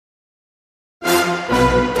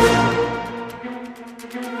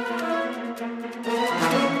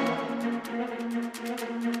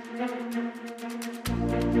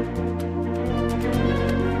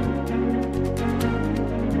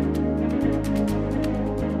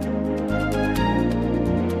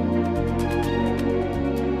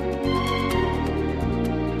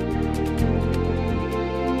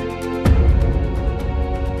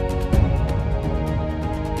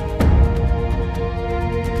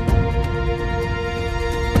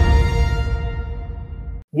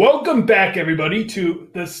Welcome back, everybody, to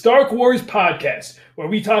the Star Wars podcast, where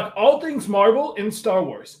we talk all things Marvel and Star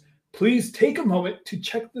Wars. Please take a moment to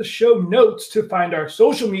check the show notes to find our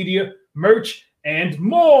social media, merch, and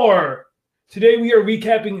more. Today, we are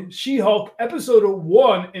recapping She-Hulk Episode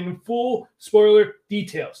 1 in full spoiler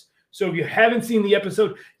details. So if you haven't seen the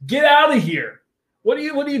episode, get out of here. What are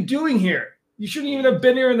you doing here? You shouldn't even have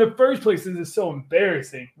been here in the first place. This is so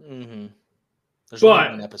embarrassing. Mm-hmm. There's only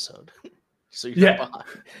one episode. So you're behind.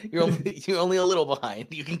 You're only a little behind.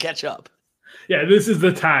 You can catch up. Yeah, this is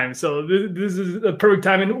the time. So this is the perfect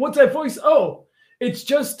time. And what's that voice? Oh, it's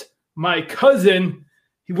just my cousin.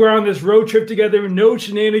 We're on this road trip together. No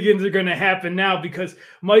shenanigans are going to happen now because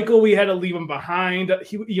Michael, we had to leave him behind.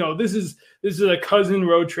 This is a cousin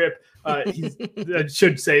road trip. I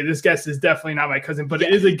should say this guest is definitely not my cousin, but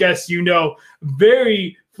it is a guest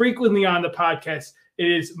very frequently on the podcast.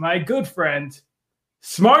 It is my good friend,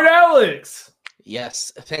 Smart Alex.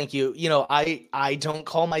 Yes, thank you. I don't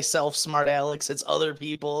call myself Smart Alex. It's other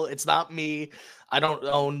people. It's not me. I don't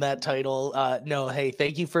own that title. No, hey,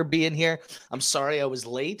 thank you for being here. I'm sorry I was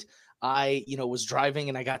late. I, was driving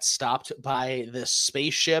and I got stopped by this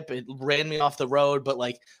spaceship. It ran me off the road, but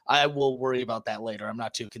I will worry about that later. I'm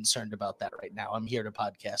not too concerned about that right now. I'm here to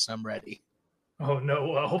podcast. I'm ready. Oh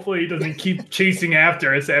no! Hopefully he doesn't keep chasing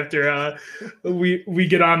after us after we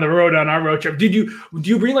get on the road on our road trip. Do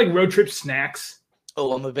you bring road trip snacks?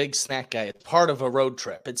 Oh, I'm a big snack guy. It's part of a road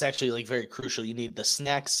trip. It's actually very crucial. You need the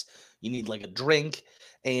snacks. You need a drink,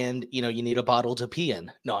 and you need a bottle to pee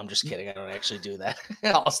in. No, I'm just kidding. I don't actually do that.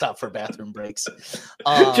 I'll stop for bathroom breaks,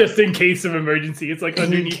 just in case of emergency. It's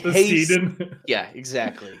underneath the seat. Yeah,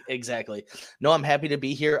 exactly. No, I'm happy to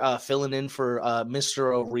be here, filling in for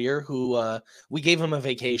Mr. O'Rear, who we gave him a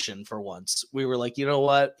vacation for once. We were like, you know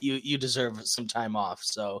what, you deserve some time off.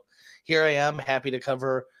 So here I am, happy to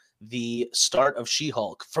cover the start of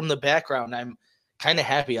She-Hulk. From the background, I'm kind of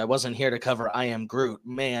happy I wasn't here to cover I Am Groot.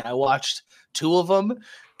 Man, I watched 2 of them,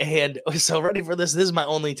 and so ready for this. This is my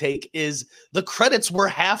only take, is the credits were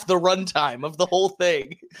half the runtime of the whole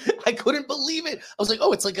thing. I couldn't believe it. I was like,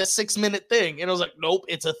 oh, it's like a 6-minute thing. And I was like, nope,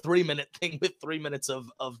 it's a 3-minute thing with 3 minutes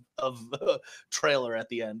of trailer at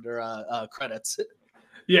the end, or credits.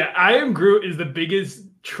 Yeah, I Am Groot is the biggest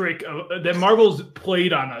trick that Marvel's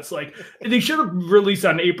played on us. They should have released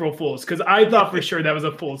on April Fools, because I thought for sure that was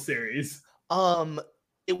a full series.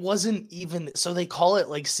 It wasn't even, so they call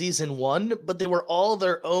it season 1, but they were all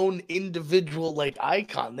their own individual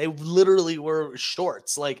icon. They literally were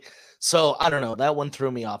shorts. So I don't know, that one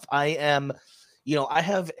threw me off. I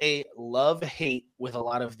have a love-hate with a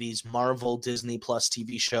lot of these Marvel Disney Plus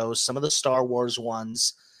TV shows, some of the Star Wars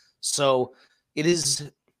ones. So it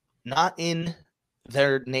is not in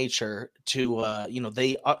their nature to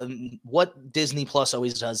what Disney Plus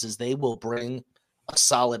always does is they will bring a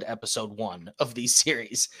solid episode 1 of these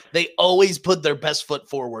series. They always put their best foot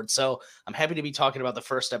forward. So I'm happy to be talking about the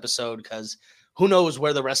first episode, because who knows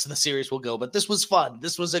where the rest of the series will go. But this was fun.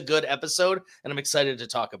 This was a good episode, and I'm excited to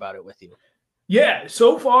talk about it with you. Yeah,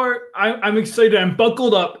 so far I'm excited. I'm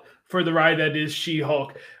buckled up for the ride that is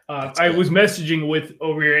She-Hulk. I was messaging with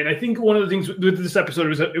over here, and I think one of the things with this episode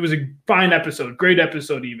was it was a fine episode, great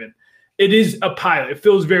episode even. It is a pilot. It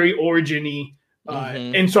feels very origin-y.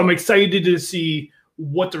 And so I'm excited to see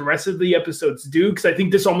what the rest of the episodes do, because I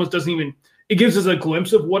think this almost doesn't even, it gives us a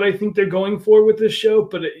glimpse of what I think they're going for with this show.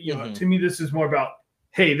 But to me, this is more about,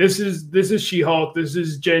 hey, this is She-Hulk, this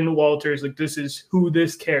is Jen Walters, this is who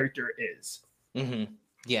this character is.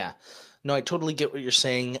 Yeah, no, I totally get what you're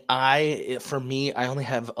saying. For me, I only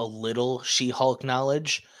have a little She-Hulk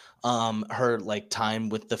knowledge. Her time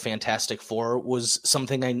with the Fantastic Four was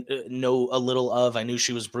something I know a little of. I knew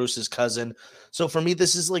she was Bruce's cousin. So for me,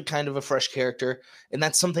 this is kind of a fresh character. And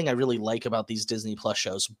that's something I really like about these Disney Plus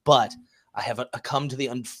shows. But I have come to the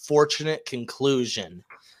unfortunate conclusion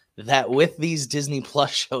that with these Disney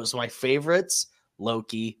Plus shows, my favorites,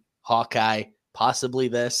 Loki, Hawkeye, possibly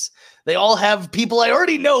this, they all have people I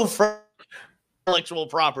already know from intellectual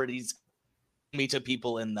properties me to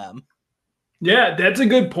people in them. Yeah, that's a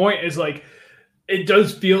good point. Is it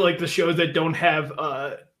does feel like the shows that don't have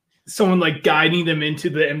someone guiding them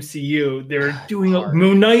into the MCU, they're doing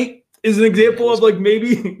Moon Knight is an example of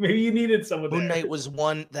maybe you needed someone. Moon Knight was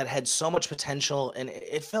one that had so much potential, and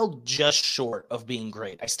it fell just short of being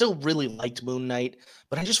great. I still really liked Moon Knight,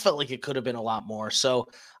 but I just felt like it could have been a lot more. So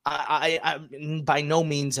I by no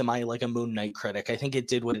means am I like a Moon Knight critic. I think it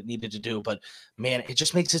did what it needed to do, but man, it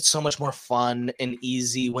just makes it so much more fun and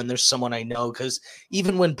easy when there's someone I know. Because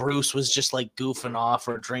even when Bruce was just like goofing off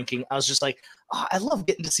or drinking, I was just like, oh, I love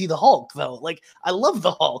getting to see the Hulk though. Like I love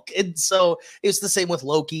the Hulk, and so it's the same with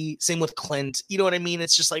Loki, same with Clint. You know what I mean?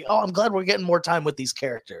 It's just like, oh, I'm glad we're getting more time with these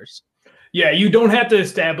characters. Yeah, you don't have to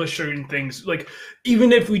establish certain things. Like,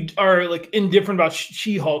 even if we are like indifferent about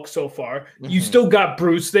She-Hulk so far, you still got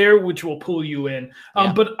Bruce there, which will pull you in.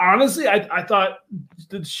 But honestly, I thought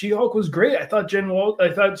the She-Hulk was great. I thought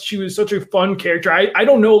I thought she was such a fun character. I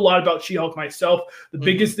don't know a lot about She-Hulk myself. The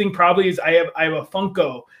biggest thing probably is I have a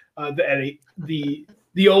Funko at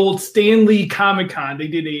the old Stanley Comic-Con. They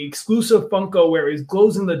did a exclusive Funko where it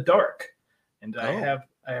glows in the dark, and I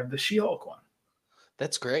have the She-Hulk one.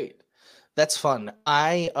 That's great. That's fun.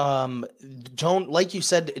 I don't, like you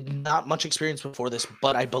said, not much experience before this,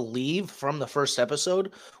 but I believe from the first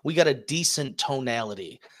episode, we got a decent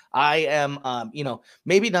tonality. I am,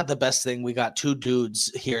 maybe not the best thing. We got two dudes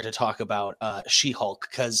here to talk about She-Hulk,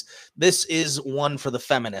 because this is one for the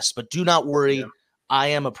feminists, but do not worry. Yeah. I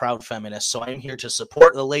am a proud feminist, so I'm here to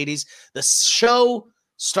support the ladies. The show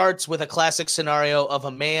starts with a classic scenario of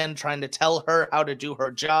a man trying to tell her how to do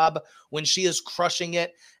her job when she is crushing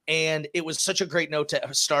it. And it was such a great note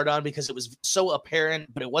to start on because it was so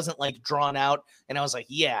apparent, but it wasn't like drawn out. And I was like,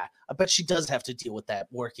 yeah, I bet she does have to deal with that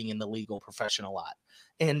working in the legal profession a lot.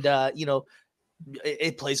 And,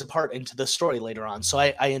 it plays a part into the story later on. So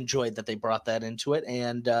I enjoyed that they brought that into it.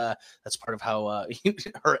 And that's part of how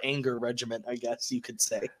her anger regiment, I guess you could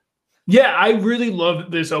say. Yeah, I really love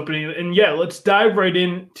this opening. And yeah, let's dive right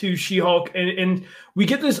into She-Hulk. And we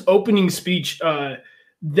get this opening speech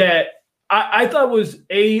that I thought was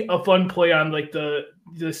a fun play on like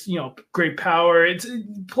this great power. It's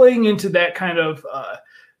playing into that kind of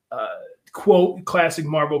quote, classic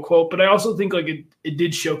Marvel quote. But I also think like it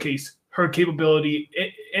did showcase her capability,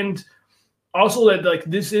 and also that like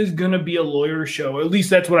this is going to be a lawyer show. At least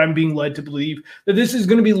that's what I'm being led to believe, that this is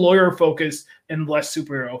going to be lawyer focused and less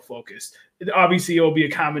superhero focused. Obviously, it will be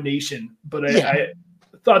a combination, but I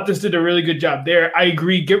thought this did a really good job there. I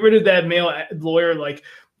agree. Get rid of that male lawyer. Like,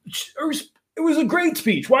 it was a great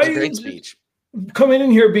speech. Why are you coming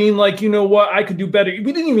in here being like, you know what, I could do better?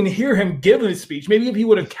 We didn't even hear him give a speech. Maybe if he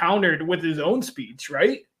would have countered with his own speech,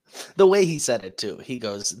 right? The way he said it too, he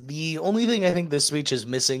goes, the only thing I think this speech is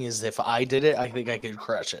missing is if I did it, I think I could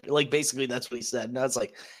crush it. Like basically that's what he said. And I was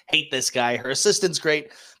like, hate this guy. Her assistant's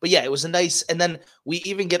great, but yeah, it was a nice. And then we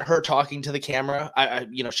even get her talking to the camera.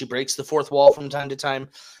 She breaks the fourth wall from time to time,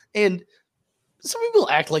 and some people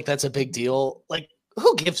act like that's a big deal. Like,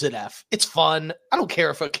 who gives an F? It's fun. I don't care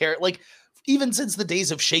if a character, like, even since the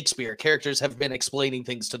days of Shakespeare, characters have been explaining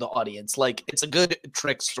things to the audience. Like, it's a good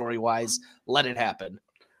trick story-wise. Let it happen.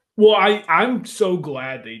 Well, I'm so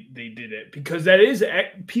glad they did it, because that is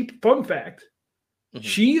fun fact. Mm-hmm.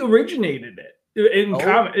 She originated it in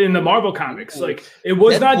the Marvel comics. Like, it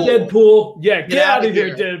was Deadpool. Not Deadpool. Yeah, get out of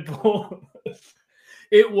here, Deadpool.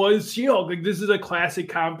 It was She-Hulk. Like, this is a classic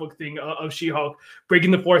comic book thing of She-Hulk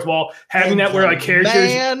breaking the fourth wall, having that where like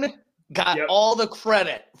characters got all the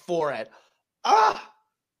credit for it.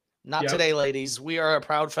 Not today, ladies. We are a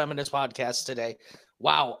proud feminist podcast today.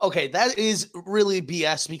 Wow. Okay, that is really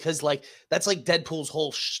BS, because like that's like Deadpool's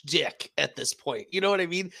whole shtick at this point. You know what I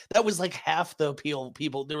mean? That was like half the appeal.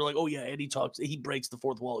 People, they were like, "Oh yeah, and he breaks the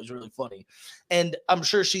fourth wall. He's really funny." And I'm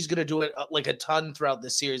sure she's gonna do it like a ton throughout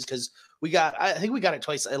this series, because I think we got it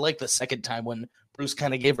twice. I like the second time when Bruce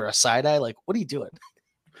kind of gave her a side eye, like, "What are you doing?"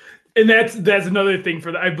 And that's another thing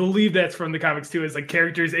I believe that's from the comics too, is like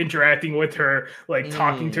characters interacting with her, like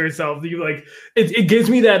talking to herself. You like it gives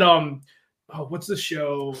me that what's the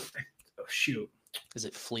show? Oh, shoot. Is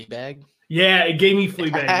it Fleabag? Yeah, it gave me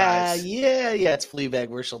Fleabag vibes. Yeah, it's Fleabag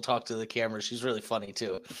where she'll talk to the camera. She's really funny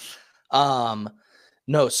too.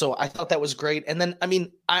 No, so I thought that was great. And then, I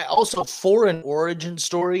mean, I also, for an origin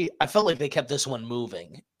story, I felt like they kept this one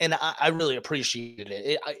moving. And I really appreciated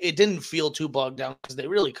it. It didn't feel too bogged down, because they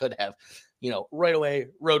really could have, right away,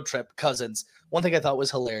 road trip, cousins. One thing I thought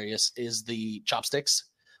was hilarious is the chopsticks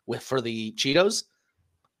for the Cheetos.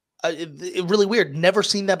 It really weird. Never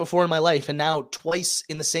seen that before in my life. And now twice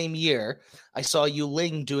in the same year, I saw Yu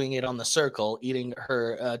Ling doing it on the Circle, eating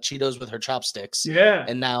her Cheetos with her chopsticks. Yeah.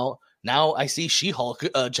 And now I see She-Hulk,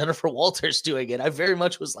 Jennifer Walters doing it. I very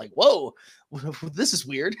much was like, whoa, this is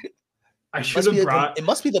weird. I should have brought. It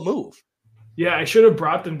must be the move. Yeah, I should have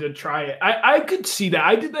brought them to try it. I could see that.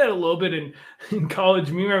 I did that a little bit in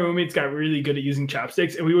college. Me and my roommates got really good at using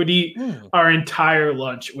chopsticks, and we would eat our entire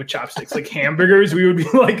lunch with chopsticks, like hamburgers. We would be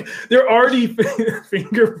like, they're already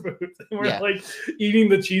finger foods. And we're like eating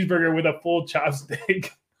the cheeseburger with a full chopstick.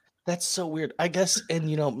 That's so weird. I guess, and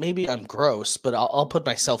maybe I'm gross, but I'll put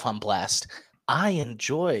myself on blast. I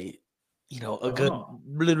enjoy a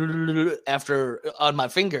good after on my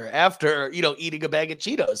finger after eating a bag of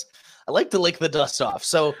Cheetos. I like to lick the dust off.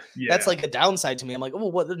 So that's like a downside to me. I'm like, oh,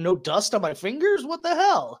 what? No dust on my fingers? What the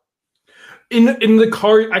hell? In the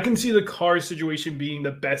car, I can see the car situation being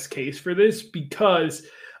the best case for this, because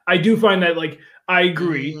I do find that, like, I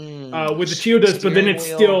agree with the Cheeto dust, but then it's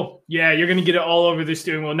still, you're going to get it all over the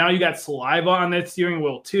steering wheel. Now you got saliva on that steering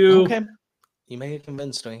wheel too. Okay. You may have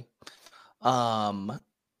convinced me.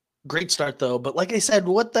 Great start though, but like I said,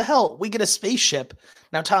 what the hell? We get a spaceship.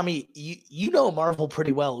 Now, Tommy, you know Marvel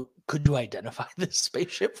pretty well. Could you identify this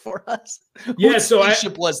spaceship for us? Yeah, what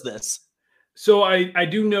spaceship was this? So I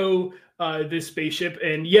do know this spaceship,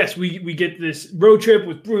 and yes, we get this road trip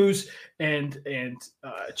with Bruce and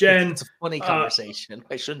Jen. It's a funny conversation.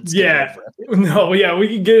 I shouldn't. We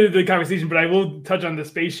can get into the conversation, but I will touch on the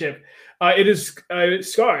spaceship. It is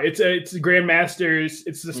Scar. It's the Grandmasters.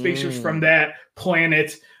 It's the spaceships from that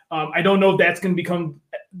planet. I don't know if that's going to become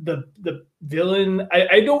the villain.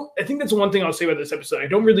 I think that's one thing I'll say about this episode. I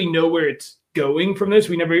don't really know where it's going from this.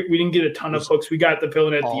 We didn't get a ton of hooks. We got the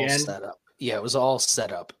villain at the end. Set up. Yeah, it was all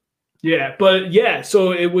set up. Yeah, but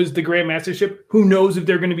so it was the Grandmaster ship. Who knows if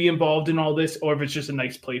they're going to be involved in all this, or if it's just a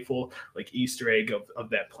nice playful like Easter egg of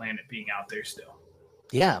that planet being out there still.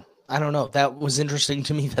 Yeah. I don't know. That was interesting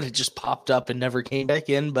to me that it just popped up and never came back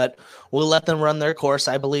in, but we'll let them run their course.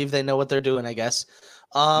 I believe they know what they're doing, I guess.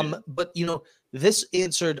 But this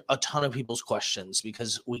answered a ton of people's questions,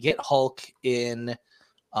 because we get Hulk in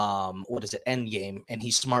Endgame, and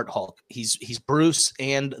he's Smart Hulk. He's Bruce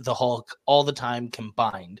and the Hulk all the time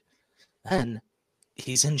combined. Then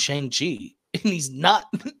he's in Shang-Chi, and he's not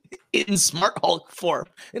in Smart Hulk form.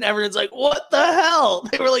 And everyone's like, what the hell?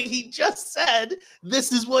 They were like, he just said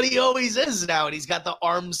this is what he always is now, and he's got the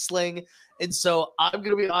arm sling. And so I'm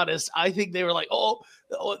going to be honest, I think they were like, oh,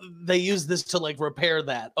 they used this to like repair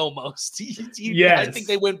that almost. Yes. I think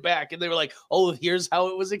they went back and they were like, oh, here's how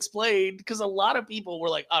it was explained. Because a lot of people were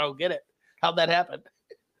like, I don't get it. How'd that happen?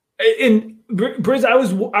 And Briz, I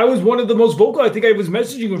was one of the most vocal. I think I was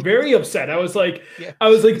messaging very upset. I was like,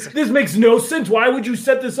 this makes no sense. Why would you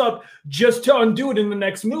set this up just to undo it in the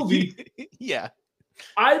next movie? Yeah.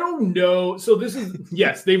 I don't know. So this is,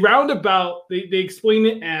 they roundabout, they explain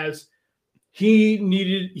it as he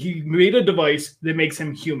made a device that makes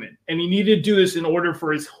him human, and he needed to do this in order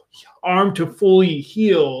for his arm to fully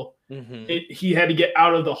heal. He had to get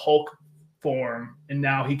out of the Hulk form, and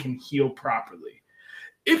now he can heal properly.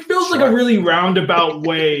 It feels like a really roundabout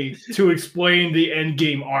way to explain the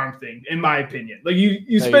Endgame arm thing, in my opinion. Like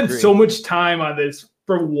you spend so much time on this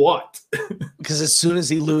for what? Because as soon as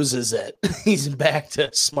he loses it, he's back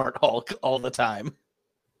to Smart Hulk all the time.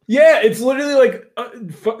 Yeah, it's literally like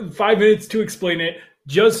 5 minutes to explain it,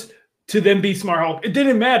 just to then be Smart Hulk. It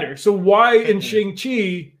didn't matter. So why in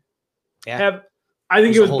Shang-Chi I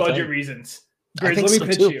think it was budget reasons. Grace, let me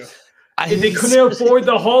pitch you. They couldn't afford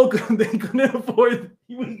the Hulk. They couldn't afford.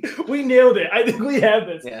 We nailed it. I think we have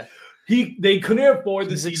this. Yeah. They couldn't afford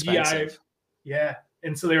the CGI. Expensive. Yeah,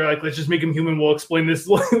 and so they were like, "Let's just make him human. We'll explain this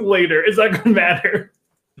later. It's not going to matter."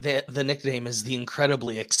 The nickname is the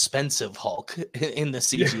incredibly expensive Hulk in the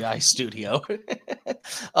CGI studio.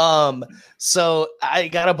 So I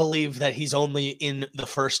gotta believe that he's only in the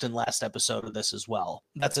first and last episode of this as well.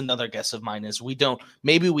 That's another guess of mine, is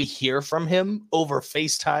maybe we hear from him over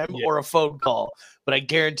FaceTime or a phone call, but I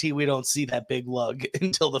guarantee we don't see that big lug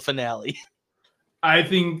until the finale. I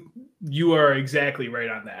think you are exactly right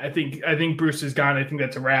on that. I think Bruce is gone. I think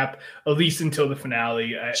that's a wrap, at least until the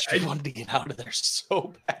finale. I wanted to get out of there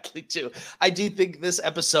so badly too. I do think this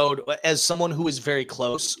episode, as someone who is very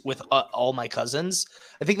close with all my cousins,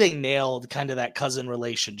 I think they nailed kind of that cousin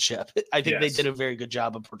relationship. I think they did a very good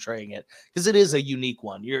job of portraying it, because it is a unique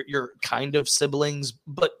one. You're kind of siblings,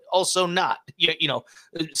 but also not.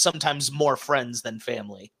 Sometimes more friends than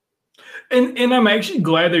family. And I'm actually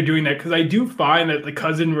glad they're doing that, because I do find that the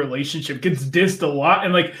cousin relationship gets dissed a lot.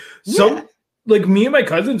 And like me and my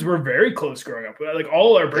cousins were very close growing up. Like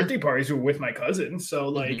all our birthday parties were with my cousins. So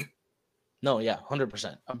like, no,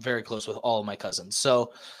 100%. I'm very close with all of my cousins.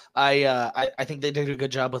 So I think they did a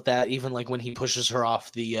good job with that. Even like when he pushes her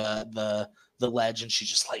off the ledge and she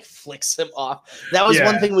just like flicks him off. That was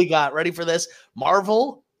one thing we got. Ready for this?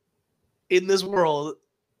 Marvel in this world,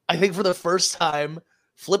 I think for the first time,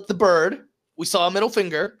 flipped the bird we saw a middle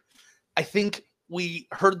finger. I think we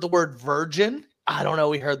heard the word virgin. I don't know.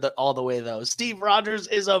 We heard that all the way though. Steve Rogers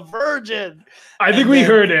is a virgin. I think we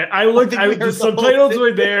heard it. The subtitles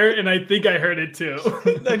were there, and I think I heard it too.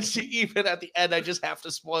 Then she even at the end, I just have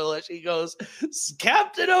to spoil it. She goes,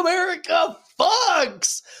 "Captain America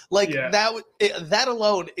fucks." Like that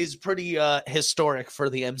alone is pretty historic for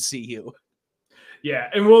the MCU.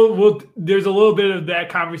 Yeah, and we'll there's a little bit of that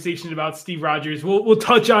conversation about Steve Rogers. We'll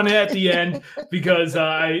touch on it at the end because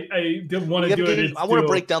I didn't want to do it. I want to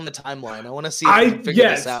break down the timeline. I want to see if we can figure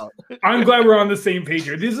this out. I'm glad we're on the same page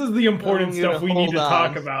here. This is the important stuff we need to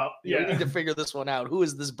talk about. Yeah, we need to figure this one out. Who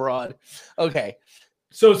is this broad? Okay.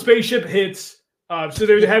 So spaceship hits. So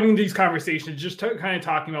they're having these conversations, just kind of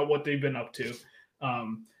talking about what they've been up to.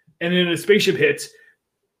 And then a spaceship hits.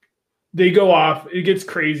 They go off. It gets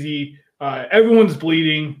crazy. Everyone's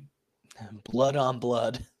bleeding. Blood on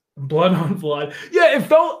blood. Blood on blood. Yeah, it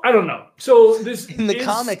felt, I don't know. So this in the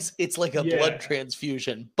comics, it's like a blood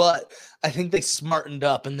transfusion, but I think they smartened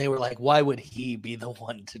up and they were like, why would he be the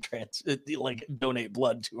one to donate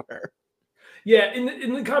blood to her? Yeah,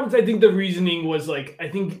 in the comics, I think the reasoning was like, I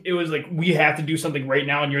think it was like, we have to do something right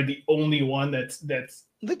now, and you're the only one that's they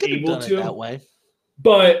could able have done to it that way.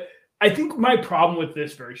 But I think my problem with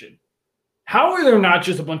this version, how are there not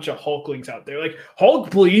just a bunch of Hulklings out there? Like Hulk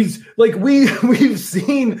bleeds. Like we've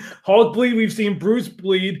seen Hulk bleed. We've seen Bruce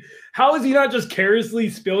bleed. How is he not just carelessly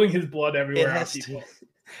spilling his blood everywhere on people?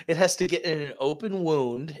 It has to get in an open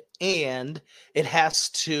wound, and it has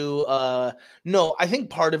to. No, I think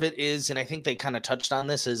part of it is, and I think they kind of touched on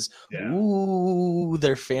this, is ooh,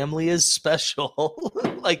 their family is special.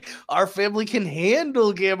 Like our family can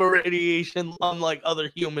handle gamma radiation, unlike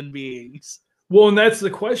other human beings. Well, and that's the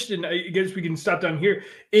question. I guess we can stop down here.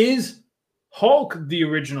 Is Hulk the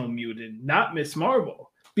original mutant, not Miss Marvel?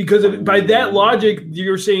 Because by that logic,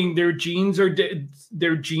 you're saying their genes have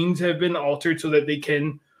been altered so that they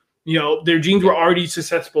can, their genes were already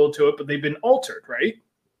susceptible to it, but they've been altered, right?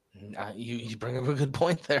 You bring up a good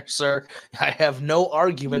point there, sir. I have no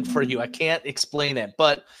argument for you. I can't explain it,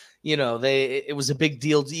 but it was a big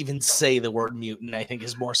deal to even say the word mutant. I think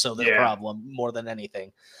is more so the problem more than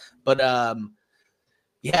anything. But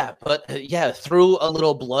through a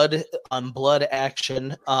little blood on blood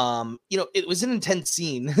action, it was an intense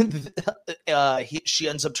scene. She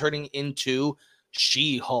ends up turning into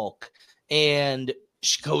She-Hulk, and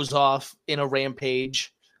she goes off in a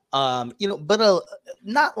rampage. But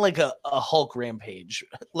not like a Hulk rampage,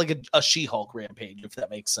 like a She-Hulk rampage, if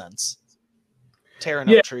that makes sense.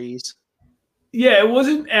 Tearing up trees. Yeah, it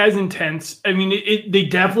wasn't as intense. I mean, they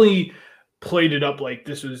definitely played it up like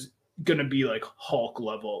this was gonna be like Hulk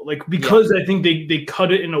level, like because I think they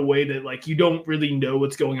cut it in a way that like you don't really know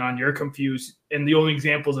what's going on, you're confused, and the only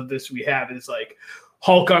examples of this we have is like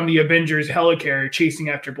Hulk on the Avengers helicarrier chasing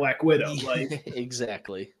after Black Widow, like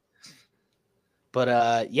exactly.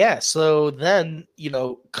 But so then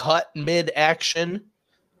cut mid action,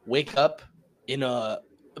 wake up in a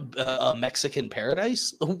Mexican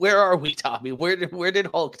paradise. Where are we, Tommy? Where did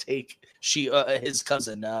Hulk take his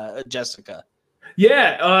cousin Jessica?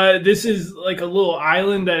 Yeah, this is like a little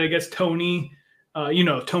island that I guess Tony,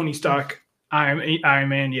 Tony Stark, Iron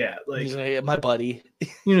Man. Yeah, like my buddy.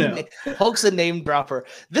 Hulk's a name dropper.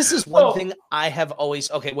 This is one thing I have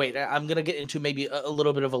always. Okay, wait. I'm gonna get into maybe a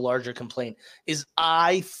little bit of a larger complaint. Is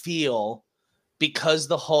I feel because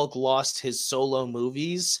the Hulk lost his solo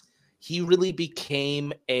movies, he really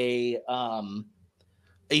became a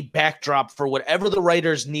backdrop for whatever the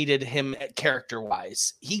writers needed him character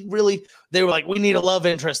wise. They were like, we need a love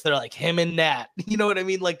interest. They're like him and Nat. You know what I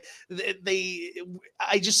mean? Like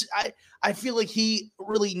I feel like he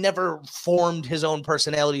really never formed his own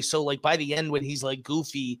personality. So like by the end, when he's like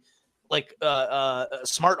goofy, like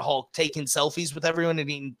Smart Hulk taking selfies with everyone and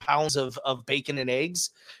eating pounds of bacon and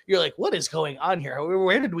eggs, you're like, what is going on here?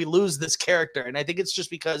 Where did we lose this character? And I think it's just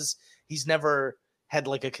because he's never had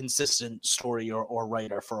like a consistent story or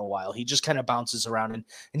writer for a while. He just kind of bounces around, and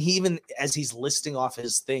he even, as he's listing off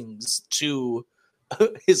his things to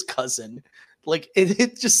his cousin, like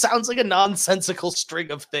it just sounds like a nonsensical string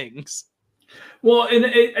of things. Well, and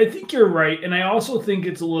I think you're right. And I also think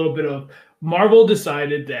it's a little bit of Marvel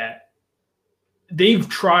decided that they've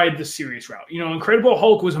tried the serious route. Incredible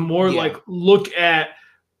Hulk was more like look at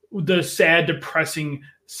the sad, depressing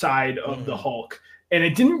side of the Hulk. And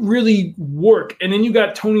it didn't really work. And then you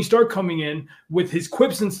got Tony Stark coming in with his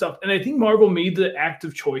quips and stuff. And I think Marvel made the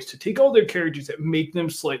active choice to take all their characters and make them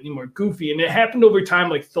slightly more goofy. And it happened over time,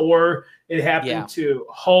 like Thor. It happened to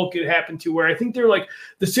Hulk. It happened to where I think they're like,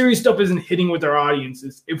 the serious stuff isn't hitting with our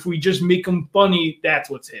audiences. If we just make them funny, that's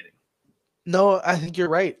what's hitting. No, I think you're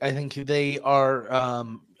right. I think they are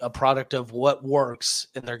a product of what works,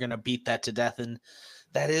 and they're going to beat that to death. And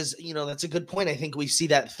that is, that's a good point. I think we see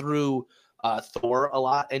that through Thor a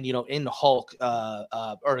lot, and in Hulk,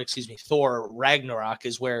 or excuse me, Thor Ragnarok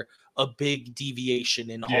is where a big deviation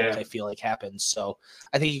in Hulk, I feel like, happens. So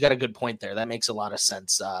I think you got a good point there. That makes a lot of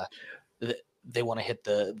sense. They want to hit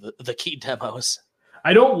the key demos.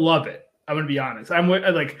 I don't love it. I'm gonna be honest. I'm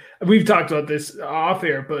like, we've talked about this off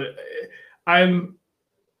air, but I'm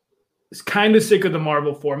kind of sick of the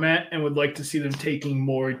Marvel format and would like to see them taking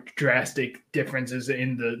more drastic differences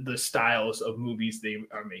in the styles of movies they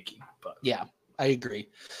are making. But yeah, I agree.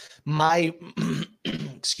 My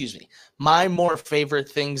excuse me, my more favorite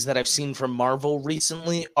things that I've seen from Marvel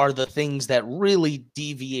recently are the things that really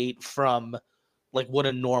deviate from like what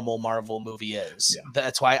a normal Marvel movie is. Yeah.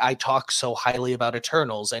 That's why I talk so highly about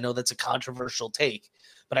Eternals. I know that's a controversial take,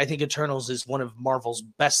 but I think Eternals is one of Marvel's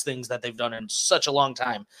best things that they've done in such a long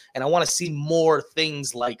time. And I want to see more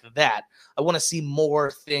things like that. I want to see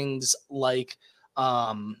more things like,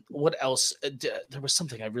 what else? There was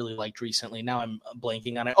something I really liked recently. Now I'm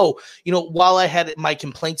blanking on it. Oh, while I had my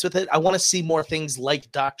complaints with it, I want to see more things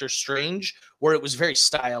like Doctor Strange, where it was very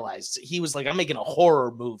stylized. He was like, I'm making a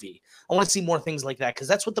horror movie. I want to see more things like that, because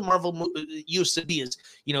that's what the Marvel used to be. Is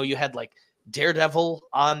you had like Daredevil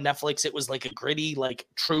on Netflix. It was like a gritty, like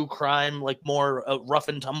true crime, like more rough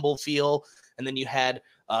and tumble feel. And then you had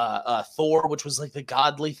Thor, which was like the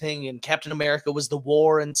godly thing, and Captain America was the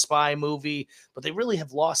war and spy movie. But they really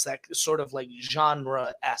have lost that sort of like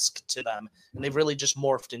genre-esque to them, and they've really just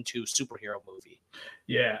morphed into superhero movie.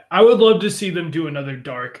 Yeah, I would love to see them do another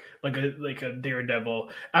dark, like a Daredevil.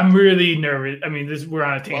 I'm really nervous. I mean, we're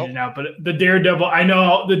on a tangent now, but the Daredevil, I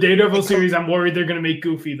know the Daredevil series, I'm worried they're going to make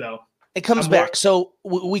Goofy though. It comes back, so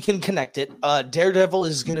we can connect it. Daredevil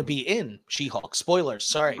is going to be in She-Hulk. Spoilers,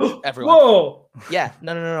 sorry, everyone. Whoa! Yeah,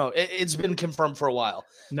 no. It's been confirmed for a while.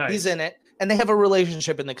 Nice. He's in it, and they have a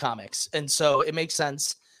relationship in the comics, and so it makes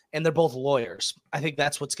sense. And they're both lawyers. I think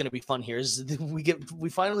that's what's going to be fun here. Is we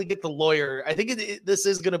finally get the lawyer. I think this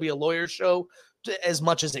is going to be a lawyer show as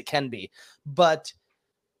much as it can be. But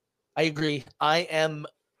I agree.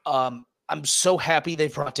 I'm so happy they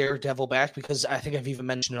brought Daredevil back, because I think I've even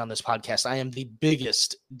mentioned it on this podcast. I am the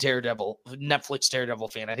biggest Netflix Daredevil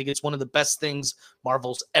fan. I think it's one of the best things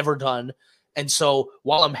Marvel's ever done. And so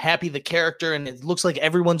while I'm happy the character and it looks like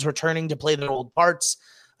everyone's returning to play their old parts,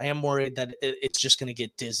 I am worried that it's just going to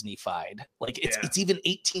get Disney-fied. Like it's even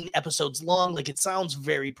 18 episodes long. Like it sounds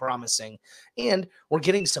very promising. And we're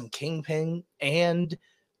getting some Kingpin and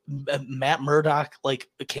Matt Murdock like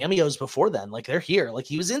cameos before then. Like they're here. Like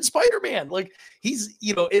he was in Spider-Man. Like he's,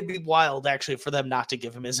 it'd be wild actually for them not to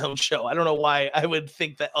give him his own show. I don't know why I would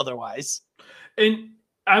think that otherwise. And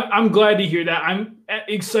I'm glad to hear that. I'm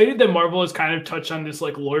excited that Marvel has kind of touched on this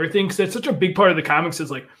like lawyer thing, because that's such a big part of the comics.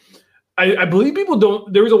 Is like, I believe people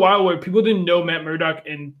don't. There was a while where people didn't know Matt Murdock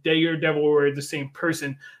and Daredevil were the same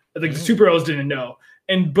person. Like the superheroes didn't know,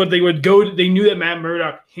 but they would go. They knew that Matt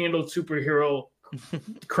Murdock handled superhero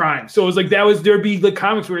crime. So it was like there'd be the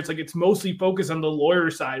comics where it's like it's mostly focused on the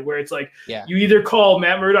lawyer side, where it's like you either call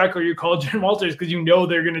Matt Murdock or you call Jen Walters, because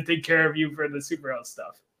they're going to take care of you for the superhero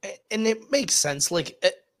stuff. And it makes sense. Like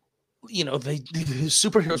the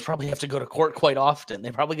superheroes probably have to go to court quite often. They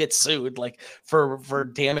probably get sued like for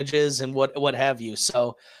damages and what have you.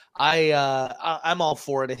 So I'm all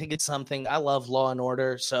for it. I think it's something. I love Law and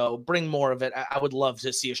Order, so bring more of it. I would love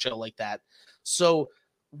to see a show like that. So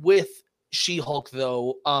with She-Hulk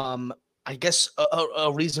though, I guess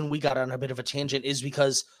a reason we got on a bit of a tangent is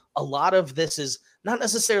because a lot of this is not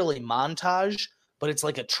necessarily montage, but it's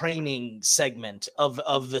like a training segment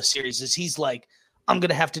of the series. Is he's like, I'm going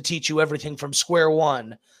to have to teach you everything from square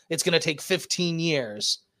one. It's going to take 15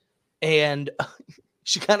 years. And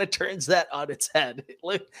she kind of turns that on its head.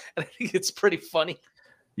 And I think it's pretty funny.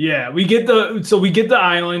 Yeah, we get the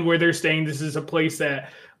island where they're staying. This is a place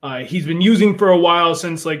that he's been using for a while,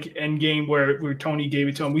 since like Endgame, where Tony gave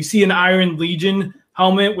it to him. We see an Iron Legion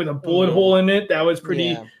helmet with a bullet hole in it. That was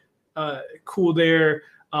pretty cool there.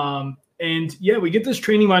 And yeah, we get this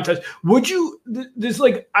training montage.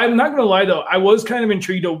 I'm not gonna lie though, I was kind of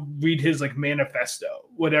intrigued to read his like manifesto,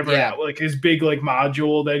 whatever, like his big like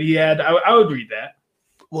module that he had. I would read that.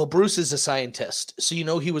 Well, Bruce is a scientist,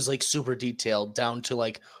 so he was like super detailed down to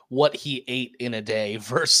like what he ate in a day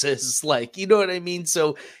versus like, you know what I mean?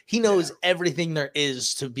 So he knows everything there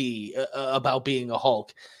is to be about being a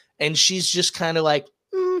Hulk, and she's just kind of like,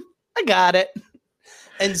 I got it.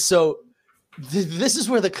 And so this is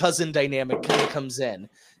where the cousin dynamic kind of comes in.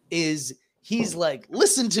 Is he's like,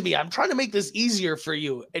 listen to me, I'm trying to make this easier for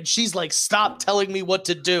you. And she's like, stop telling me what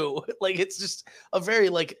to do. Like, it's just a very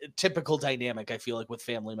like typical dynamic, I feel like, with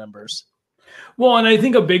family members. Well, and I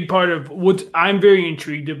think a big part of what I'm very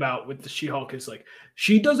intrigued about with the She-Hulk is like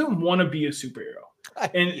she doesn't want to be a superhero.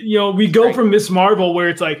 And we go from Miss Marvel, where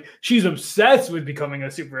it's like she's obsessed with becoming a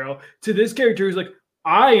superhero, to this character who's like,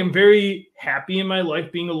 I am very happy in my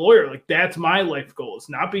life being a lawyer. Like, that's my life goal. It's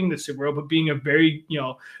not being the superhero, but being a very,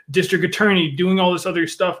 district attorney, doing all this other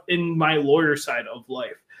stuff in my lawyer side of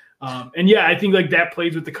life. And yeah, I think like that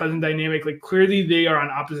plays with the cousin dynamic. Like, clearly they are on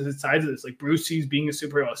opposite sides of this. Like, Bruce sees being a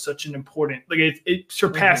superhero as such an important, like it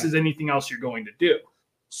surpasses anything else you're going to do.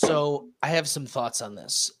 So I have some thoughts on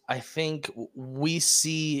this. I think we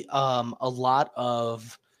see a lot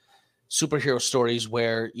of superhero stories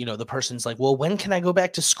where, the person's like, well, when can I go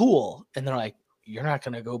back to school? And they're like, you're not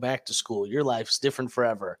going to go back to school. Your life's different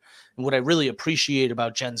forever. And what I really appreciate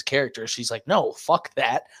about Jen's character, she's like, no, fuck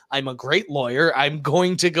that. I'm a great lawyer. I'm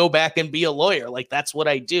going to go back and be a lawyer. Like, that's what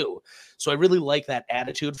I do. So I really like that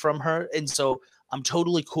attitude from her. And so I'm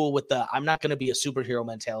totally cool with I'm not going to be a superhero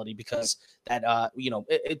mentality, because that,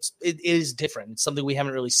 it is different. It's something we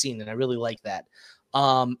haven't really seen. And I really like that.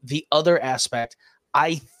 The other aspect,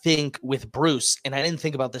 I think with Bruce, and I didn't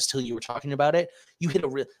think about this till you were talking about it, you hit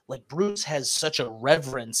like Bruce has such a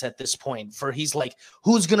reverence at this point for, he's like,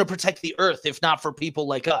 who's going to protect the earth if not for people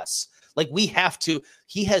like us? Like, we have to,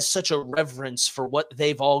 he has such a reverence for what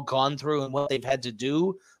they've all gone through and what they've had to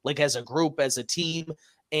do, like as a group, as a team,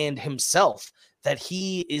 and himself, that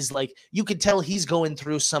he is like, you could tell he's going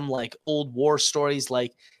through some like old war stories.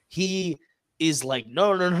 Like, he is like,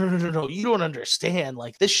 no, you don't understand.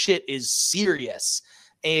 Like, this shit is serious.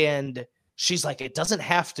 And she's like, it doesn't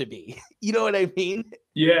have to be. You know what I mean?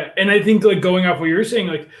 Yeah. And I think, like, going off what you're saying,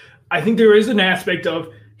 like, I think there is an aspect of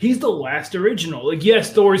he's the last original. Like,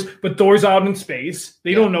 yes, Thor's out in space.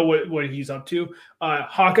 They don't know what he's up to.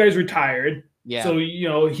 Hawkeye's retired. Yeah. So,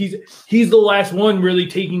 he's the last one really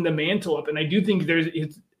taking the mantle up. And I do think there's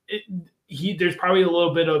probably a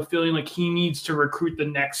little bit of feeling like he needs to recruit the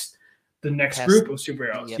next group of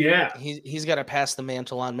superheroes. Yep. Yeah. He's got to pass the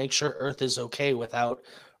mantle on, make sure Earth is okay without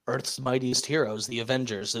Earth's mightiest heroes, the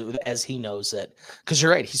Avengers, as he knows it. Because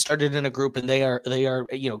you're right, he started in a group, and they are,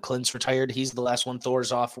 Clint's retired. He's the last one.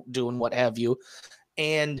 Thor's off doing what have you.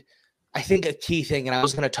 And I think a key thing, and I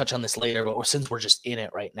was going to touch on this later, but since we're just in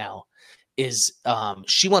it right now, is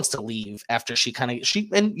she wants to leave after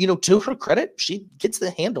to her credit, she gets the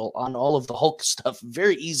handle on all of the Hulk stuff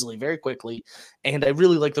very easily, very quickly. And I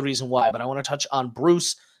really like the reason why, but I want to touch on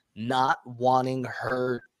Bruce not wanting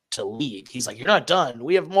her to leave. He's like, you're not done.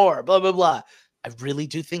 We have more, blah, blah, blah. I really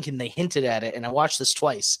do think, and they hinted at it, and I watched this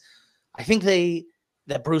twice, I think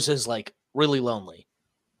that Bruce is like really lonely.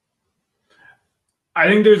 I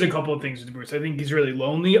think there's a couple of things with Bruce. I think he's really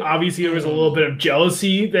lonely. Obviously, there was a little bit of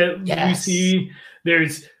jealousy that we see.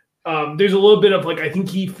 There's a little bit of like, I think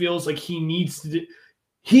he feels like he needs to.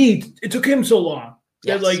 It took him so long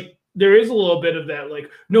that like there is a little bit of that. Like,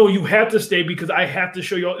 no, you have to stay because I have to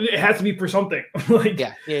show you. It has to be for something. Like,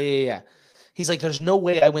 yeah. He's like, there's no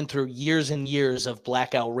way I went through years and years of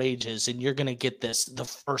blackout rages, and you're gonna get this the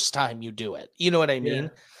first time you do it. You know what I mean? Yeah.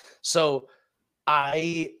 So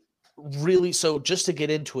so just to get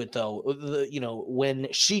into it though, when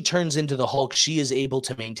she turns into the Hulk, she is able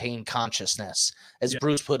to maintain consciousness. As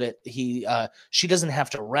Bruce put it, she doesn't have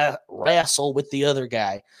to wrestle with the other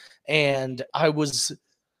guy. And I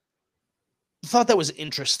thought that was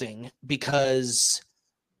interesting because,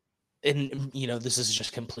 and this is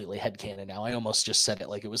just completely headcanon now. I almost just said it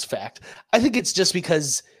like it was fact. I think it's just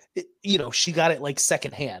because she got it like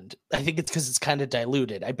secondhand. I think it's because it's kind of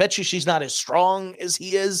diluted. I bet you she's not as strong as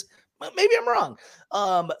he is. Maybe I'm wrong.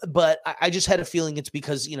 But I just had a feeling it's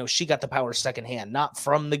because, she got the power secondhand, not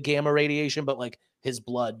from the gamma radiation, but like his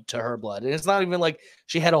blood to her blood. And it's not even like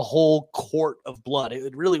she had a whole quart of blood.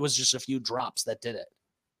 It really was just a few drops that did it.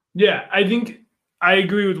 Yeah, I think I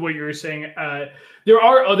agree with what you were saying. There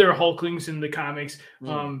are other Hulklings in the comics.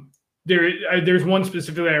 There's one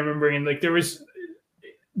specifically I remember, and like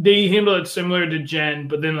they handled it similar to Jen,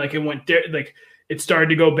 but then like it went there, like it started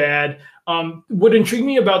to go bad. What intrigued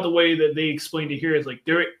me about the way that they explained it here is like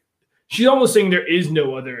she's almost saying there is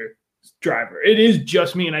no other driver. It is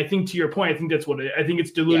just me. And I think to your point, I think that's I think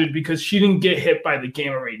it's diluted because she didn't get hit by the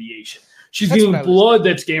gamma radiation. She's getting blood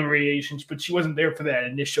that's gamma radiation, but she wasn't there for that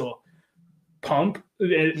initial pump.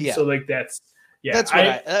 Yeah. So like that's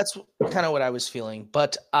kind of what I was feeling.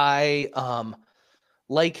 But I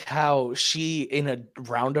like how she, in a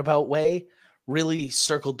roundabout way, really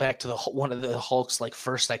circled back to one of the Hulk's like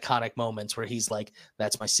first iconic moments where he's like,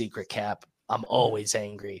 that's my secret, Cap. I'm always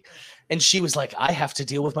angry. And she was like, I have to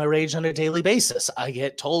deal with my rage on a daily basis. I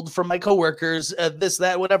get told from my coworkers, this,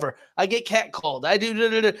 that, whatever. I get catcalled. I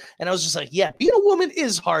do. And I was just like, yeah, being a woman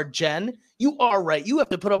is hard, Jen. You are right. You have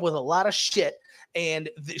to put up with a lot of shit. And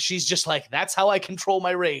she's just like, that's how I control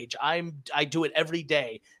my rage. I do it every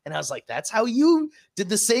day. And I was like, that's how you did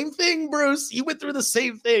the same thing, Bruce. You went through the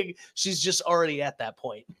same thing. She's just already at that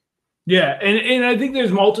point. Yeah, and I think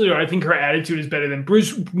there's multiple. I think her attitude is better than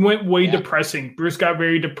Bruce. Went way depressing. Bruce got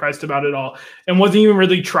very depressed about it all and wasn't even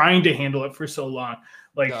really trying to handle it for so long.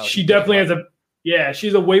 Like she definitely has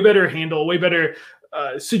she's a way better handle, way better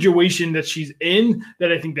situation that she's in.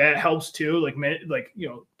 That I think that helps too. Like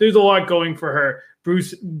there's a lot going for her.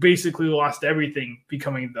 Bruce basically lost everything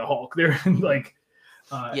becoming the Hulk. They're like,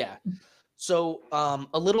 So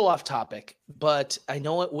a little off topic, but I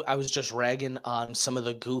know I was just ragging on some of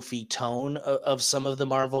the goofy tone of some of the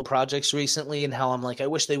Marvel projects recently and how I'm like, I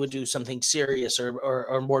wish they would do something serious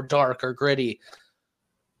or more dark or gritty.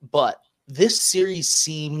 But this series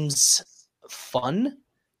seems fun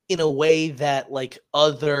in a way that like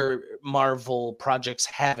other Marvel projects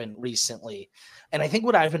haven't recently. And I think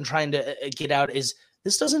what I've been trying to get out is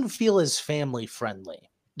this doesn't feel as family friendly.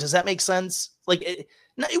 Does that make sense? Like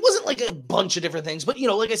it wasn't like a bunch of different things, but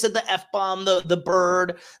like I said, the F-bomb, the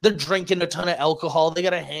bird, they're drinking a ton of alcohol, they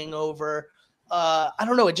got a hangover. I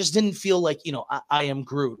don't know. It just didn't feel like, I Am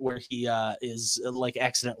Groot, where he is like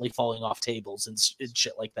accidentally falling off tables and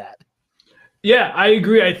shit like that. Yeah, I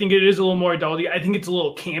agree. I think it is a little more adulty. I think it's a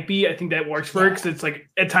little campy. I think that works for it because it's like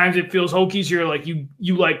at times it feels hokey. So you're like you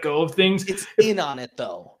let go of things. It's in on it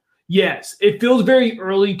though. Yes, it feels very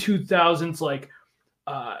early 2000s, like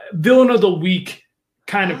villain of the week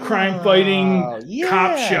kind of crime fighting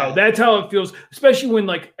cop show. That's how it feels, especially when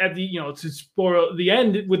like at the to spoil the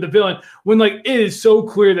end with the villain when like it is so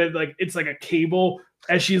clear that like it's like a cable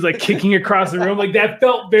as she's like kicking across the room. Like that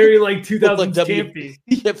felt very like 2000s campy.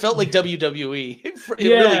 It felt like WWE. It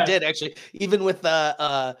really did actually. Even with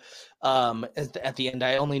at the end,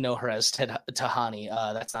 I only know her as Tahani.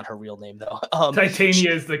 That's not her real name though.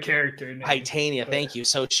 Titania is the character name. Titania, thank you.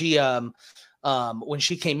 So she when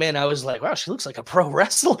she came in, I was like, wow, she looks like a pro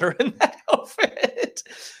wrestler in that outfit.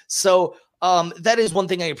 So that is one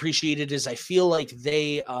thing I appreciated is I feel like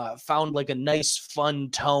they found like a nice, fun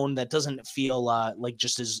tone that doesn't feel like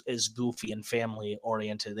just as goofy and family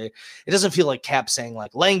oriented. It doesn't feel like Cap saying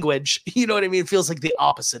like language. You know what I mean? It feels like the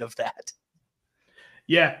opposite of that.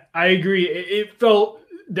 Yeah, I agree. It felt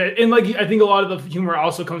that, and like I think a lot of the humor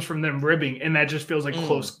also comes from them ribbing, and that just feels like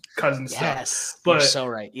close cousin stuff. Yes, but you're so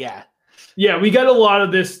right. Yeah. Yeah, we got a lot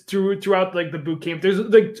of this throughout like the boot camp. There's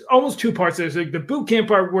like almost two parts. There's like the boot camp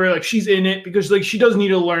part where like she's in it because like she does need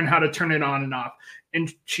to learn how to turn it on and off,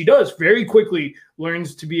 and she does very quickly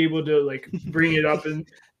learns to be able to like bring it up and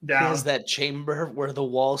down. There's that chamber where the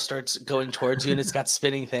wall starts going towards you and it's got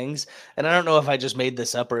spinning things. And I don't know if I just made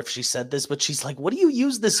this up or if she said this, but she's like, "What do you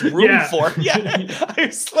use this room for?" Yeah, I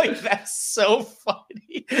was like, that's so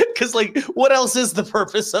funny because like, what else is the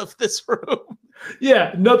purpose of this room?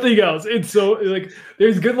 Yeah, nothing else. It's so like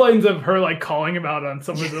there's good lines of her like calling him out on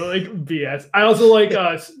some of the like BS. I also like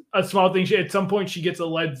a small thing. At some point she gets a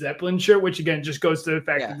Led Zeppelin shirt, which again just goes to the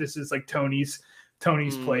fact that this is like Tony's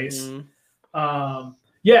place.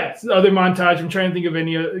 Yeah, other montage. I'm trying to think of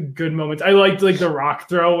any good moments. I liked like the rock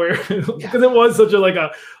throw where because it was such a like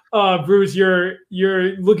a Bruce, you're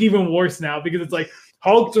look even worse now because it's like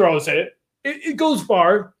Hulk throws it. It goes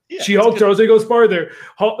far. Yeah, she Hulk throws it, goes farther.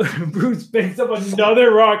 Bruce picks up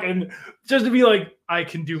another rock and just to be like, I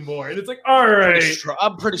can do more. And it's like, all right.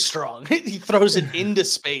 I'm pretty strong. He throws it into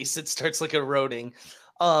space. It starts like eroding.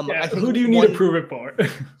 I think who do you need to prove it for?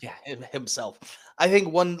 Yeah, himself. I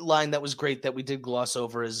think one line that was great that we did gloss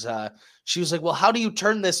over is she was like, well, how do you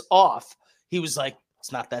turn this off? He was like,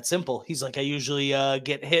 it's not that simple. He's like, I usually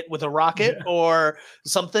get hit with a rocket or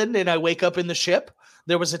something and I wake up in the ship.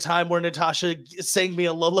 There was a time where Natasha sang me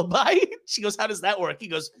a lullaby. She goes, how does that work? He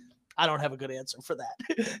goes, I don't have a good answer for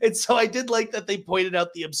that. And so I did like that they pointed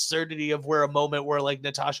out the absurdity of where a moment where like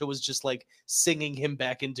Natasha was just like singing him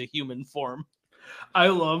back into human form. I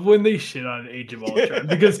love when they shit on Age of Ultron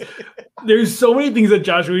because there's so many things that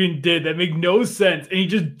Joss Whedon did that make no sense and he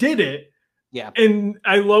just did it. Yeah. And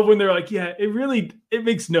I love when they're like, yeah, it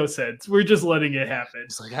makes no sense. We're just letting it happen.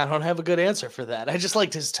 It's like, I don't have a good answer for that. I just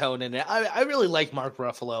liked his tone in it. I really like Mark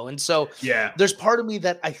Ruffalo. And so there's part of me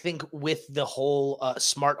that I think with the whole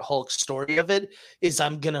Smart Hulk story of it is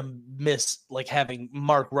I'm going to miss like having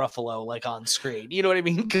Mark Ruffalo like on screen. You know what I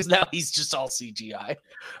mean? Because now he's just all CGI.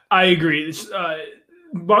 I agree.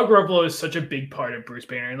 Mark Ruffalo is such a big part of Bruce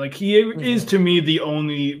Banner. Like he is to me the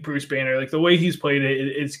only Bruce Banner. Like the way he's played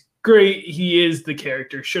it is great. He is the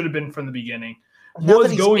character. Should have been from the beginning. Now Was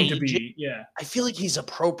that he's going to aging, be, yeah. I feel like he's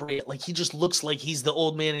appropriate. Like he just looks like he's the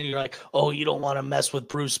old man, and you're like, oh, you don't want to mess with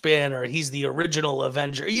Bruce Banner. He's the original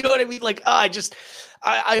Avenger. You know what I mean? Like,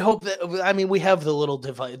 I hope that. I mean, we have the little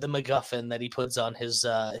device, the MacGuffin that he puts on his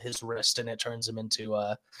wrist, and it turns him into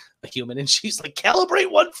a human. And she's like,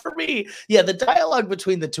 calibrate one for me. Yeah, the dialogue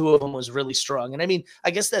between the two of them was really strong. And I mean,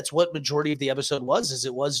 I guess that's what majority of the episode was. Is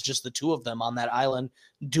it was just the two of them on that island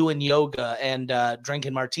doing yoga and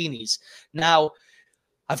drinking martinis. Now,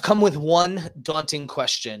 I've come with one daunting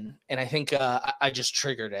question, and I think I just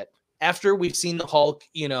triggered it. After we've seen the Hulk,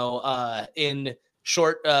 in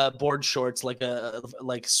short board shorts,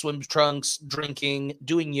 like swim trunks, drinking,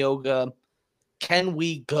 doing yoga, can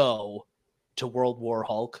we go to World War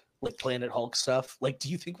Hulk, like Planet Hulk stuff? Like, do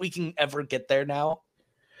you think we can ever get there now?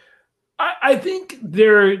 I think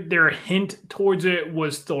their hint towards it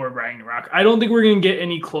was Thor Ragnarok. I don't think we're gonna get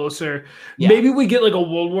any closer. Yeah. Maybe we get like a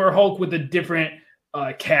World War Hulk with a different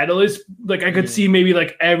catalyst. Like I could see maybe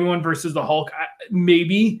like everyone versus the Hulk,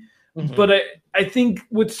 maybe. Mm-hmm. But I think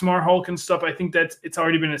with Smart Hulk and stuff, I think it's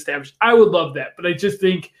already been established. I would love that, but I just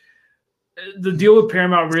think the deal with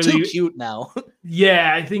Paramount really too cute now.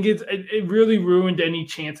 Yeah, I think it really ruined any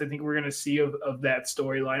chance I think we're gonna see of that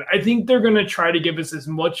storyline. I think they're gonna try to give us as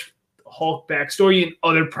much Hulk backstory in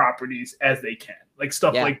other properties as they can, like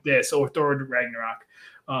stuff like this or Thor Ragnarok.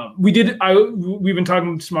 We've been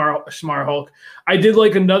talking Smart Hulk. I did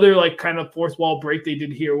like another like kind of fourth wall break they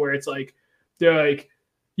did here where it's like they're like,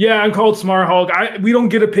 yeah, I'm called Smart Hulk. We don't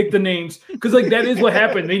get to pick the names because like that is what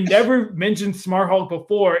happened. They never mentioned Smart Hulk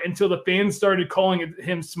before until the fans started calling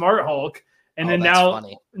him Smart Hulk, and then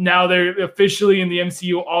now they're officially in the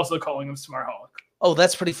MCU also calling him Smart Hulk. Oh,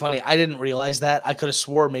 that's pretty funny. I didn't realize that. I could have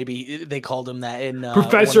swore maybe they called him that in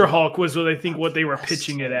Professor Hulk was what they were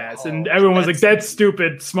pitching it as, and everyone was like, "That's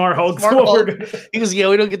stupid." Smart Hulk. Hulk. He goes, "Yeah,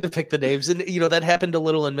 we don't get to pick the names," and that happened a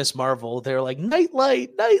little in Miss Marvel. They're like,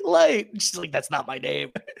 "Nightlight, Nightlight." She's like, "That's not my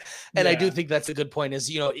name," and I do think that's a good point. Is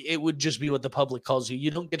it would just be what the public calls you.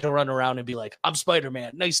 You don't get to run around and be like, "I'm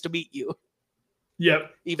Spider-Man. Nice to meet you."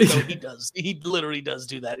 Yep. Even though he literally does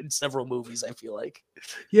do that in several movies, I feel like.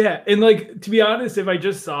 Yeah, and like to be honest, if I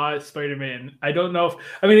just saw Spider-Man, I don't know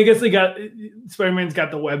I guess Spider-Man's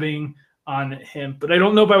got the webbing on him, but I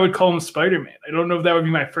don't know if I would call him Spider-Man. I don't know if that would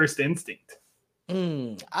be my first instinct.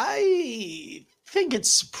 I think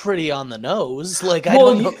it's pretty on the nose. Like I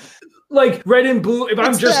don't know. Like red and blue. If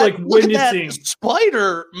I'm just like witnessing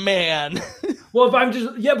Spider-Man. Well, if I'm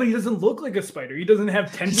just but he doesn't look like a spider. He doesn't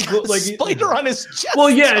have tentacles like spider on his chest. Well,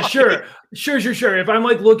 yeah, sure. If I'm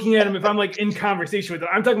like looking at him, if I'm like in conversation with him,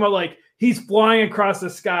 I'm talking about like he's flying across the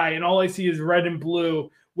sky and all I see is red and blue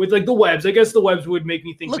with like the webs. I guess the webs would make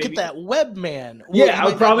me think. Look at that web man. Yeah, I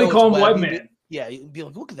would probably call him Web Man. Yeah, you'd be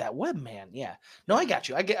like, look at that web man. Yeah. No, I got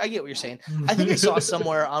you. I get what you're saying. I think I saw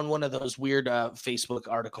somewhere on one of those weird Facebook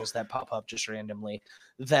articles that pop up just randomly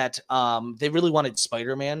that they really wanted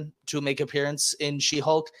Spider-Man to make appearance in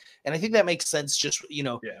She-Hulk. And I think that makes sense. Just,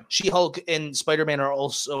 She-Hulk and Spider-Man are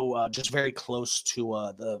also just very close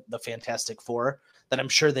to the Fantastic Four that I'm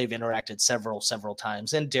sure they've interacted several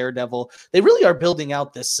times. And Daredevil, they really are building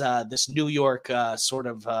out this New York sort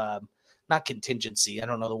of not contingency. I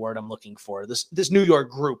don't know the word I'm looking for. This New York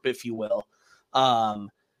group, if you will. And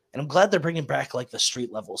I'm glad they're bringing back like the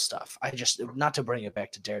street level stuff. I just, not to bring it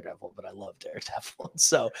back to Daredevil, but I love Daredevil.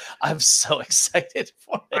 So I'm so excited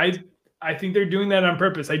for it. I think they're doing that on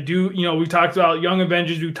purpose. I do, we talked about Young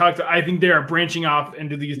Avengers. I think they are branching off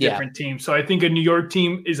into these different teams. So I think a New York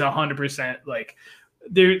team is 100% like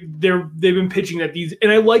they've been pitching that and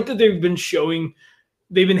I like that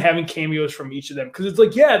they've been having cameos from each of them because it's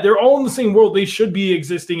like, they're all in the same world. They should be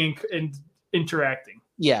existing and interacting.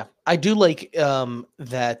 Yeah, I do like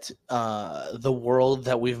that the world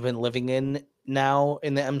that we've been living in now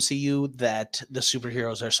in the MCU, that the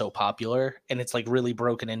superheroes are so popular and it's like really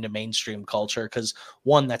broken into mainstream culture because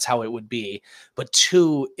one, that's how it would be. But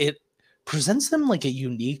two, it presents them like a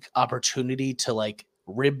unique opportunity to like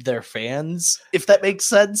rib their fans, if that makes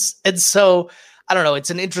sense. And so I don't know. It's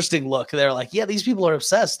an interesting look. They're like, yeah, these people are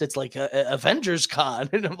obsessed. It's like a Avengers Con.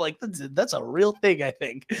 And I'm like, that's a real thing, I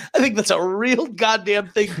think. I think that's a real goddamn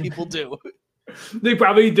thing people do. Their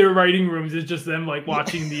writing rooms is just them like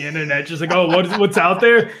watching the internet, just like, oh, what's out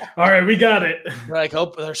there? All right, we got it. Like,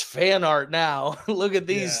 oh, there's fan art now. Look at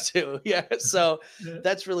these two. Yeah. So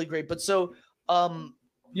that's really great. But so, Hulk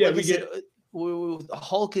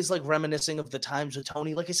is like reminiscing of the times with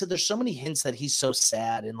Tony. Like I said, there's so many hints that he's so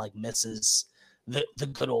sad and like misses the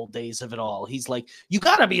good old days of it all. He's like, you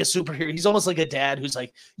gotta be a superhero. He's almost like a dad who's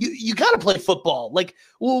like, you gotta play football. Like,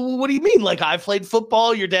 well, what do you mean? Like, I played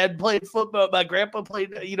football, your dad played football, my grandpa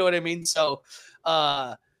played, you know what I mean? So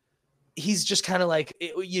he's just kind of like,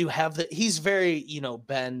 he's very,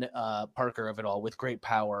 Ben Parker of it all. With great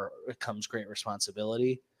power comes great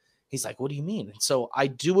responsibility. He's like, what do you mean? And so I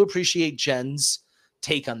do appreciate Jen's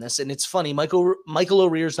take on this. And it's funny, Michael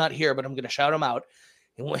O'Rear's not here, but I'm going to shout him out.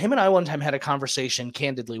 And him and I one time had a conversation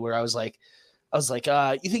candidly where I was like,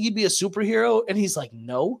 you think you'd be a superhero? And he's like,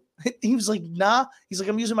 no. He was like, nah. He's like,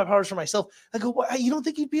 I'm using my powers for myself. I go, what? You don't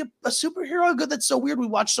think you'd be a superhero? I go, that's so weird. We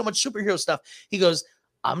watch so much superhero stuff. He goes,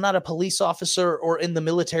 I'm not a police officer or in the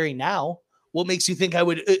military now. What makes you think I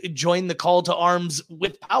would join the call to arms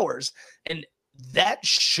with powers? And that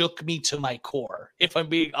shook me to my core, if I'm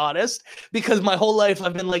being honest, because my whole life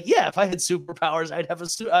I've been like, yeah, if I had superpowers,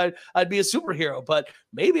 I'd be a superhero, but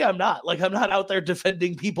maybe I'm not. Like, I'm not out there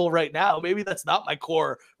defending people right now. Maybe that's not my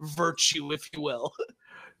core virtue, if you will.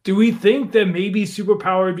 Do we think that maybe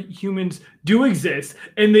superpowered humans do exist?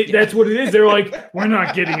 And that's what it is. They're like, we're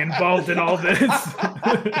not getting involved in all this.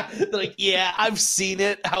 They're like, yeah, I've seen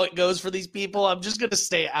it, how it goes for these people. I'm just going to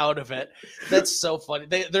stay out of it. That's so funny.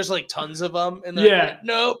 There's like tons of them. And they're like,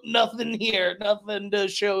 nope, nothing here. Nothing to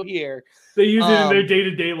show here. They use it in their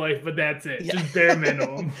day-to-day life, but that's it. Yeah. Just bare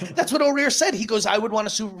minimum. That's what O'Rear said. He goes, I would want a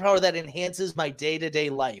superpower that enhances my day-to-day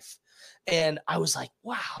life. And I was like,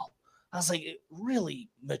 wow. I was like, really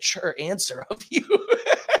mature answer of you.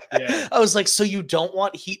 Yeah. I was like, so you don't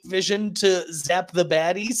want heat vision to zap the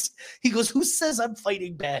baddies? He goes, who says I'm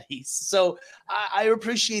fighting baddies? So I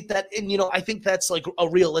appreciate that. And, I think that's like a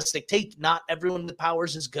realistic take. Not everyone with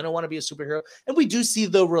powers is going to want to be a superhero. And we do see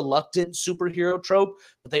the reluctant superhero trope,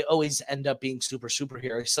 but they always end up being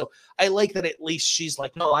superheroes. So I like that at least she's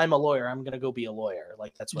like, no, I'm a lawyer. I'm going to go be a lawyer.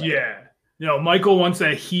 Like, that's what I Michael wants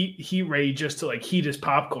that heat ray just to like heat his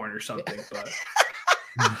popcorn or something. But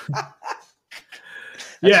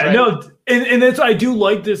yeah, right. No, and that's, I do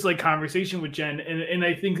like this like conversation with Jen, and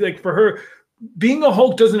I think like for her, being a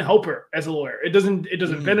Hulk doesn't help her as a lawyer. It doesn't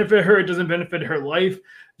benefit her. It doesn't benefit her life.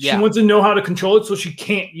 She wants to know how to control it, so she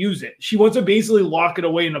can't use it. She wants to basically lock it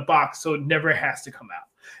away in a box so it never has to come out.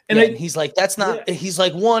 And he's like, that's not. Yeah. He's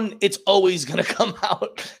like, one, it's always gonna come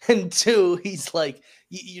out, and two, he's like,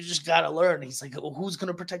 you just gotta learn. He's like, well, who's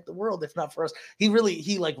gonna protect the world if not for us? He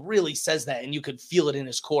really says that, and you could feel it in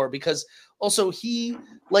his core, because also he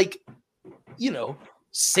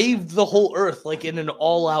saved the whole earth like in an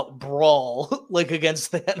all-out brawl like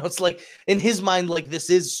against Thanos. Like in his mind, like this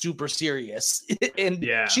is super serious, and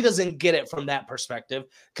she doesn't get it from that perspective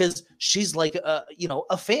because she's like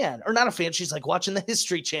a fan, or not a fan. She's like watching the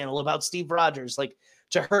History Channel about Steve Rogers. Like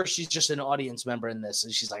to her, she's just an audience member in this,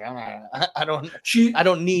 and she's like, I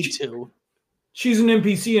don't need to. She's an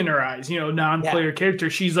NPC in her eyes, non-player character.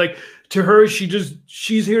 She's like, to her,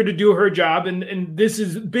 she's here to do her job, and this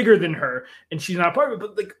is bigger than her, and she's not part of it.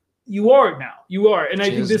 But like, you are now, and I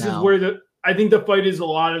think this is where I think the fight is a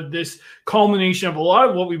lot of this culmination of a lot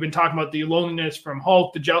of what we've been talking about, the loneliness from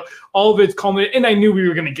Hulk, the all of it's culminated. And I knew we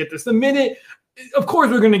were going to get this. Of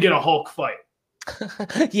course, we're going to get a Hulk fight.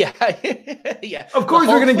 yeah. Of course,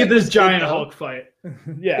 we're gonna get this giant Hulk fight.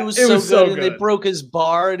 Yeah, it was so good. And they broke his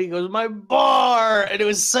bar, and he goes, "My bar!" And it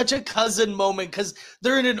was such a cousin moment because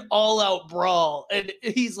they're in an all-out brawl, and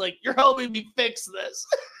he's like, "You're helping me fix this."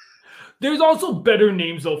 There's also better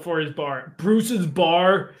names though for his bar. Bruce's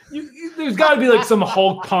bar. There's got to be like some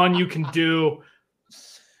Hulk pun you can do.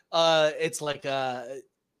 It's like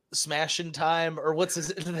Smashing Time, or what's his?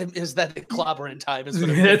 Is that Clobbering Time?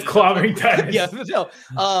 That's Clobbering Time. Yeah, no.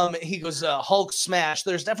 He goes Hulk Smash.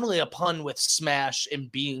 There's definitely a pun with smash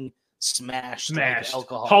and being smashed. Like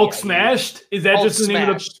alcohol. Hulk Smashed. Is that Hulk just the name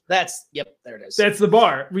of the? There it is. That's the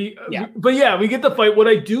bar. We get the fight. What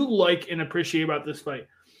I do like and appreciate about this fight,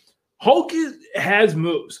 Hulk has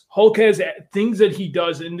moves. Hulk has things that he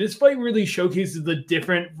does, and this fight really showcases the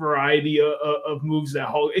different variety of moves that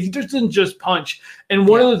Hulk. He just doesn't just punch. And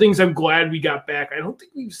one of the things I'm glad we got back, I don't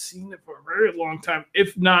think we've seen it for a very long time,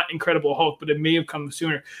 if not Incredible Hulk, but it may have come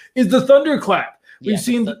sooner, is the thunderclap. We've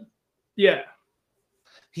seen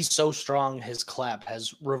He's so strong, his clap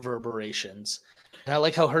has reverberations. And I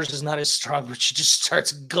like how hers is not as strong, but she just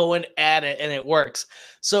starts going at it, and it works.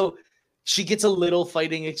 So she gets a little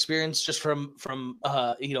fighting experience just from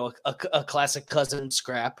a classic cousin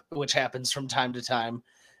scrap, which happens from time to time.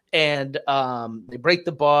 And they break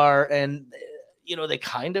the bar, and they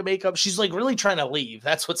kind of make up. She's like really trying to leave.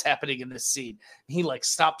 That's what's happening in this scene. He like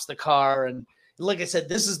stops the car, and like I said,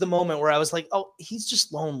 this is the moment where I was like, oh, he's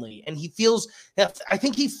just lonely. And I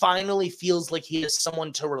think he finally feels like he has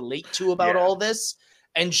someone to relate to about all this.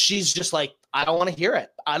 And she's just like, I don't want to hear it.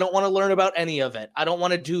 I don't want to learn about any of it. I don't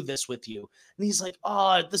want to do this with you. And he's like,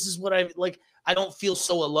 oh, this is what I like. I don't feel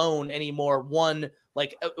so alone anymore. One,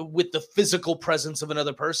 like with the physical presence of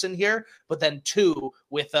another person here, but then two,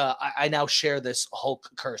 with I now share this Hulk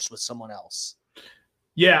curse with someone else.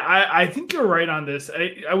 Yeah, I think you're right on this.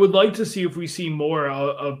 I would like to see if we see more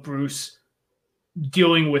of Bruce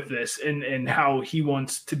dealing with this and how he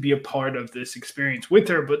wants to be a part of this experience with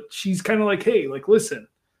her. But she's kind of like, hey, like, listen,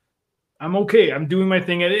 I'm okay. I'm doing my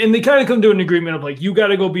thing. And they kind of come to an agreement of like, you got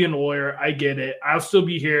to go be a lawyer. I get it. I'll still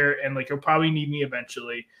be here. And like, you'll probably need me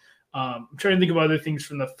eventually. I'm trying to think of other things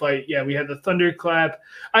from the fight. Yeah, we had the thunderclap.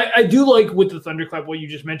 I do like with the thunderclap what you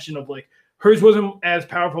just mentioned of like, hers wasn't as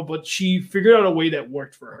powerful, but she figured out a way that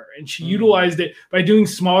worked for her. And she utilized it by doing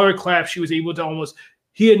smaller claps. She was able to almost,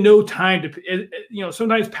 he had no time to,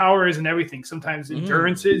 sometimes power isn't everything. Sometimes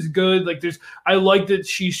endurance is good. Like I like that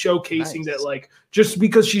she's showcasing that like, just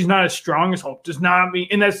because she's not as strong as Hulk does not mean,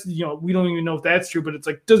 and that's, we don't even know if that's true, but it's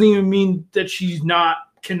like, doesn't even mean that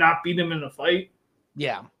cannot beat him in a fight.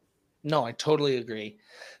 Yeah. No, I totally agree.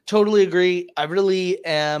 Totally agree. I really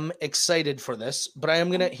am excited for this, but I am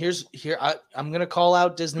gonna I'm gonna call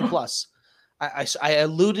out Disney Plus. I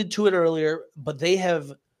alluded to it earlier, but they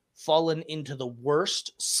have fallen into the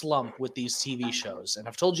worst slump with these TV shows, and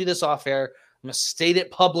I've told you this off air. I'm gonna state it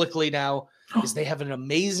publicly now: is they have an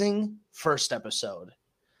amazing first episode,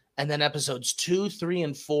 and then episodes 2, 3,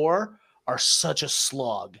 and 4 are such a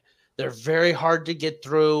slog. They're very hard to get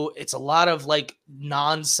through. It's a lot of like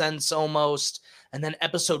nonsense almost. And then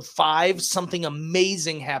episode 5, something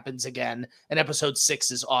amazing happens again. And episode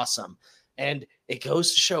 6 is awesome. And it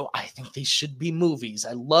goes to show, I think these should be movies.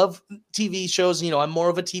 I love TV shows. I'm more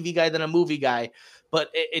of a TV guy than a movie guy. But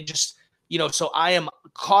it just, so I am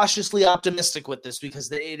cautiously optimistic with this because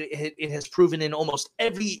it has proven in almost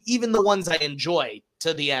even the ones I enjoy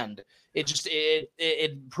to the end.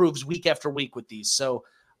 It proves week after week with these. So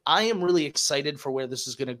I am really excited for where this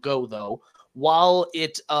is going to go, though. While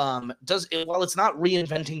it's not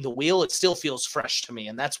reinventing the wheel, it still feels fresh to me,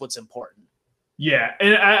 and that's what's important. Yeah,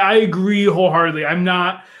 and I agree wholeheartedly. I'm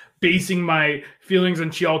not basing my feelings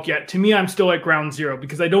on She-Hulk yet. To me, I'm still at ground zero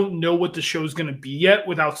because I don't know what the show's going to be yet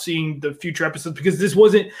without seeing the future episodes. Because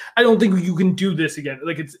I don't think you can do this again.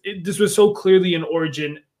 Like this was so clearly an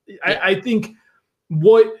origin. Yeah. I think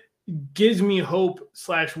what gives me hope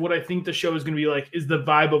 / what I think the show is going to be like is the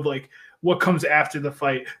vibe of like what comes after the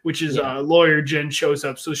fight, which is lawyer Jen shows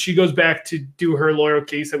up. So she goes back to do her lawyer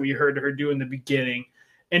case that we heard her do in the beginning.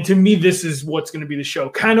 And to me, this is what's going to be the show.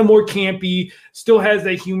 Kind of more campy, still has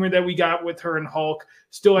that humor that we got with her and Hulk,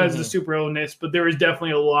 still has the superhero-ness, but there is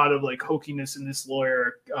definitely a lot of like hokiness in this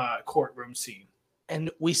lawyer courtroom scene. And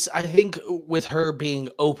I think with her being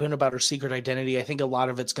open about her secret identity, I think a lot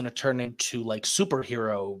of it's going to turn into like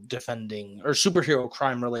superhero defending or superhero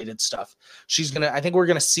crime related stuff. I think we're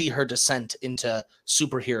going to see her descent into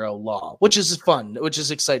superhero law, which is fun, which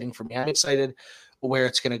is exciting for me. I'm excited where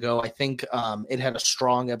it's going to go. I think it had a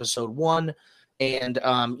strong episode 1. And,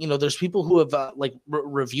 there's people who have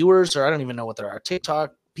reviewers, or I don't even know what there are,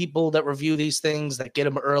 TikTok people that review these things that get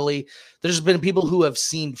them early. There's been people who have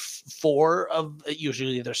seen 4 of,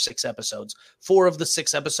 usually there's 6 episodes, 4 of the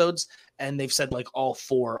 6 episodes, and they've said like all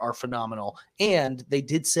 4 are phenomenal. And they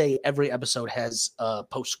did say every episode has a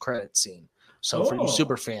post-credit scene. So for you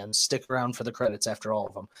super fans, stick around for the credits after all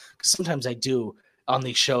of them. Because sometimes I do on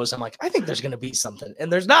these shows, I'm like, I think there's going to be something, and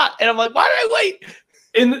there's not. And I'm like, why did I wait?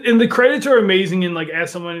 And the credits are amazing. And like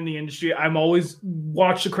as someone in the industry, I'm always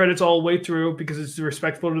watch the credits all the way through because it's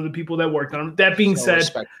respectful to the people that worked on them. That being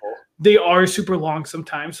said, they are super long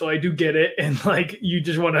sometimes, so I do get it. And like you're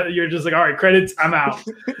just like, all right, credits, I'm out.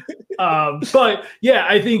 But yeah,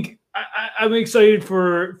 I think I'm excited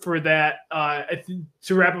for that. I think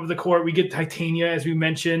to wrap up the court, we get Titania, as we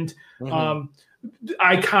mentioned.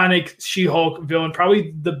 Iconic She-Hulk villain,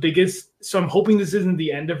 probably the biggest. So I'm hoping this isn't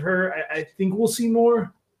the end of her. I think we'll see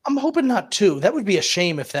more. I'm hoping not too. That would be a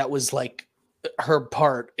shame if that was like her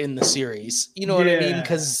part in the series. You know what I mean?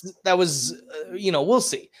 Because that was, we'll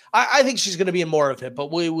see. I think she's going to be in more of it,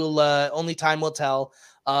 but we will. Only time will tell.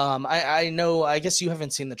 I know. I guess you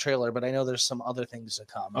haven't seen the trailer, but I know there's some other things to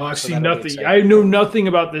come. Oh, I've seen nothing. I know nothing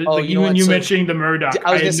about the. You mentioning the Murdoch.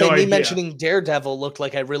 I was going to say, mentioning Daredevil looked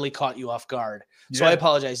like I really caught you off guard. So I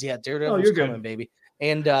apologize. Yeah, Daredevil's coming, baby.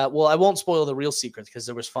 And I won't spoil the real secret because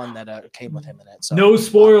there was fun that came with him in it. So no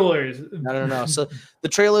spoilers. No. So the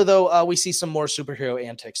trailer, though, we see some more superhero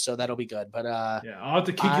antics, so that'll be good. But I'll have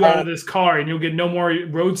to kick you out of this car, and you'll get no more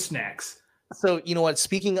road snacks. So you know what?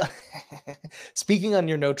 Speaking on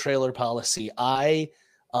your no trailer policy,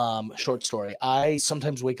 short story. I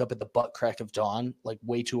sometimes wake up at the butt crack of dawn, like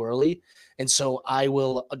way too early, and so I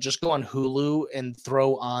will just go on Hulu and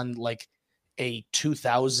throw on like a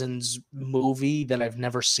 2000s movie that I've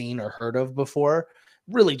never seen or heard of before.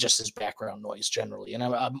 Really, just as background noise generally, and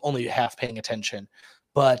I'm only half paying attention,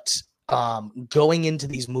 but going into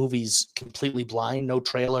these movies completely blind, no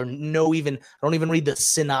trailer, I don't even read the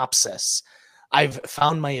synopsis. I've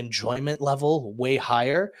found my enjoyment level way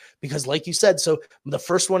higher because, like you said, so the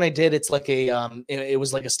first one I did, it's like it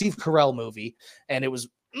was like a Steve Carell movie, and it was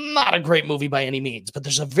not a great movie by any means, but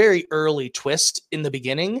there's a very early twist in the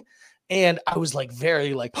beginning, and I was like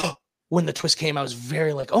very like when the twist came, I was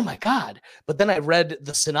very like, oh my God. But then I read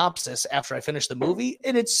the synopsis after I finished the movie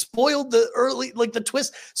and it spoiled the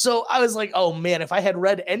twist. So I was like, oh man, if I had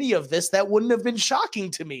read any of this, that wouldn't have been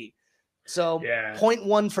shocking to me. So Yeah. Point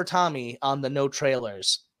 1 for Tommy on the no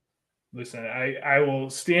trailers. Listen, I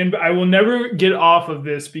will never get off of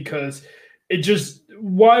this because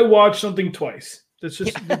why watch something twice?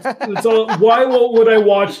 That's all. Why would I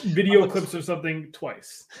watch video clips of something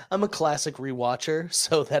twice? I'm a classic rewatcher,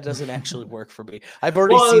 so that doesn't actually work for me. I've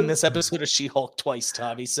already seen this episode of She-Hulk twice,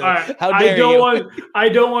 Tommy. So how dare you? I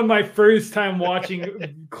don't want my first time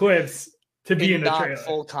watching clips to be in the trailer.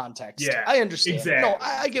 Full context. Yeah, I understand. Exactly. No,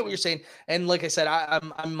 I get what you're saying, and like I said,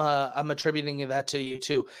 I'm attributing that to you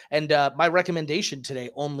too. And my recommendation today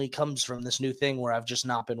only comes from this new thing where I've just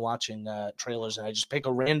not been watching trailers, and I just pick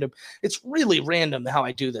a random. It's really random how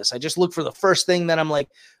I do this. I just look for the first thing that I'm like,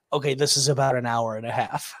 okay, this is about an hour and a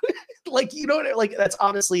half. Like, you know what? Like that's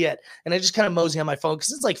honestly it. And I just kind of mosey on my phone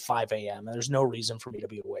because it's like 5 a.m. and there's no reason for me to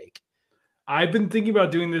be awake. I've been thinking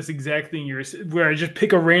about doing this exact thing where I just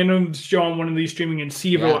pick a random show on one of these streaming and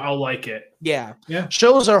see if I'll like it. Yeah.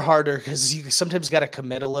 Shows are harder because you sometimes got to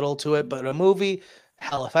commit a little to it, but a movie,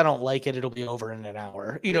 hell, if I don't like it, it'll be over in an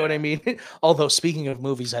hour. You know what I mean? Although speaking of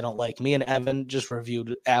movies I don't like, me and Evan just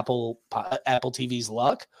reviewed Apple TV's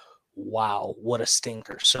Luck. Wow, what a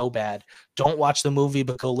stinker. So bad. Don't watch the movie,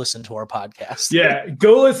 but go listen to our podcast. Yeah,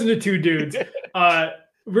 go listen to two dudes.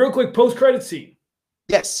 Real quick, post-credit scene.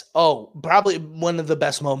 Yes. Oh, probably one of the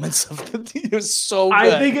best moments of it was so good.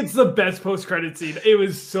 I think it's the best post-credit scene. It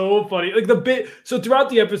was so funny. Like so throughout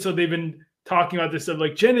the episode, they've been talking about this stuff.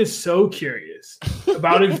 Like Jen is so curious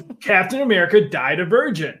about if Captain America died a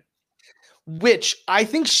virgin. Which I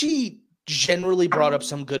think she generally brought up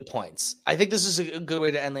some good points. I think this is a good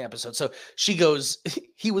way to end the episode. So she goes,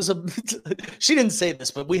 she didn't say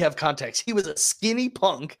this, but we have context. He was a skinny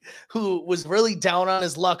punk who was really down on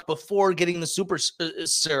his luck before getting the super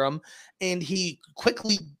serum. And he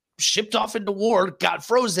quickly shipped off into war, got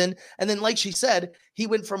frozen. And then, like she said, he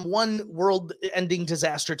went from one world ending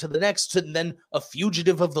disaster to the next, to then a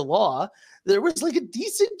fugitive of the law. There was like a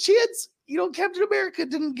decent chance, Captain America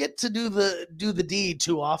didn't get to do the deed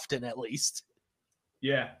too often, at least.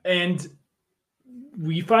 Yeah. And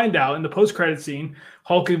we find out in the post-credit scene,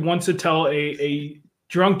 Hulk wants to tell a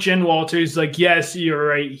drunk Jen Walters, like, yes, you're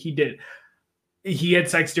right. He did. He had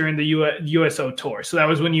sex during the USO tour. So that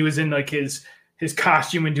was when he was in like his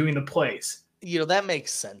costume and doing the plays. That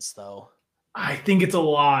makes sense, though. I think it's a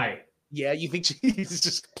lie. Yeah, you think he's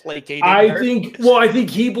just placating I think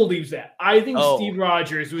he believes that. I think Steve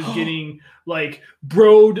Rogers was getting like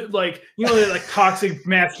broed, like, like toxic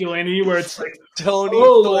masculinity where it's like Tony,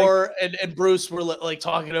 Thor, and Bruce were like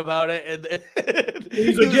talking about it. And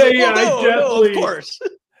he's like, I definitely. Of course.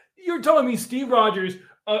 You're telling me Steve Rogers,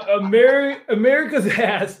 America's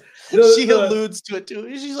ass. She alludes to it too.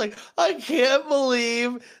 She's like, I can't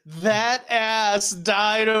believe that ass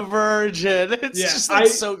died a virgin. It's just like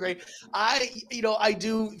so great. I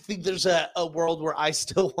do think there's a world where I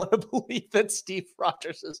still want to believe that Steve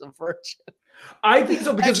Rogers is a virgin. I think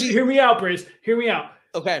so because hear me out, Briz. Hear me out.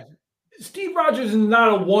 Okay. Steve Rogers is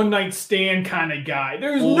not a one-night stand kind of guy.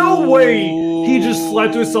 There's no way he just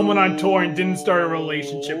slept with someone on tour and didn't start a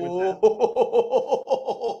relationship with them.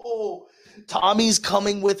 Tommy's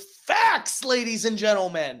coming with facts, ladies and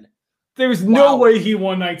gentlemen. There's no way he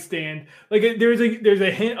one-night stand. Like there's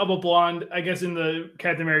a hint of a blonde, I guess, in the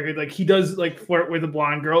Captain America. Like he does like flirt with a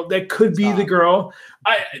blonde girl. That could be the girl.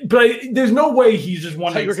 But there's no way he's just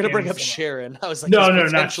one-night stand. You were gonna bring up Sharon. I was like, no,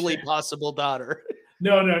 potentially possible daughter.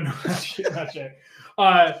 No, not Sharon.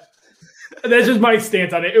 That's just my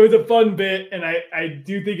stance on it. It was a fun bit, and I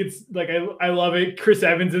do think it's like I love it. Chris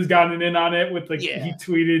Evans has gotten in on it with he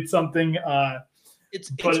tweeted something. It's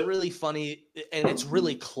really funny and it's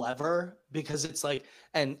really clever because it's like,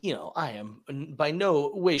 and I am by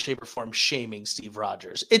no way, shape, or form shaming Steve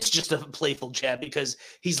Rogers. It's just a playful jab because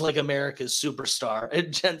he's like America's superstar.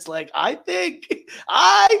 And Jen's like, I think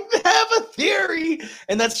I have a theory.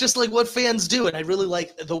 And that's just like what fans do. And I really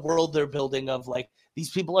like the world they're building of like, these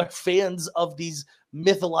people are fans of these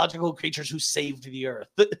mythological creatures who saved the earth.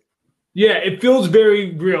 Yeah, it feels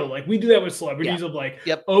very real. Like we do that with celebrities of like,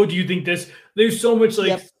 oh, do you think this? There's so much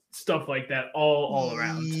like stuff like that all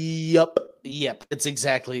around. Yep. It's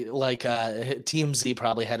exactly like TMZ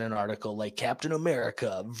probably had an article like Captain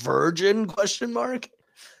America, virgin ?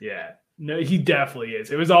 Yeah, no, he definitely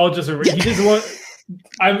is. It was all just he just want.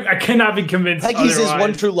 I cannot be convinced. Peggy's his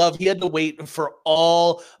one true love. He had to wait for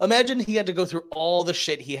all. Imagine he had to go through all the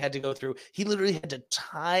shit he had to go through. He literally had to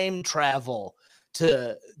time travel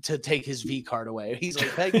to take his V card away. He's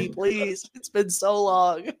like, Peggy, please. It's been so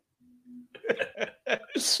long.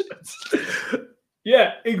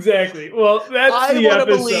 Yeah, exactly. Well, that's I the want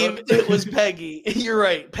to episode. believe it was Peggy. You're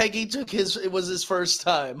right. Peggy it was his first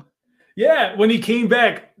time. Yeah, when he came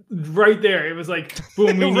back right there, it was like,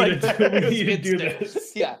 boom, we need to do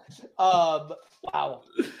this. Yeah. Wow.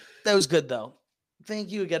 That was good though.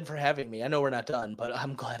 Thank you again for having me. I know we're not done, but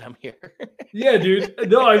I'm glad I'm here. Yeah, dude.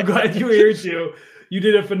 No, I'm glad you were here too. You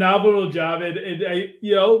did a phenomenal job, and I,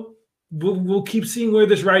 we'll keep seeing where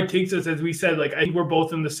this ride takes us. As we said, like I think we're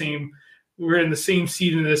both in the same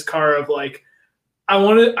seat in this car of like,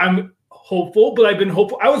 I'm hopeful, but I've been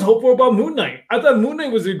hopeful. I was hopeful about Moon Knight. I thought Moon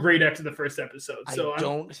Knight was a great after the first episode. So I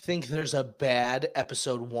don't think there's a bad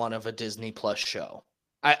episode 1 of a Disney Plus show.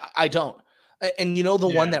 I don't. And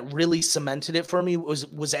one that really cemented it for me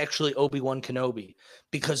was actually Obi-Wan Kenobi,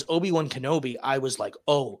 because Obi-Wan Kenobi, I was like,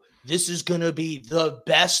 oh, this is going to be the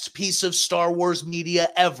best piece of Star Wars media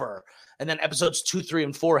ever. And then episodes 2, 3,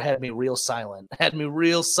 and 4 had me real silent.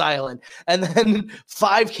 And then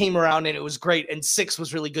 5 came around and it was great. And 6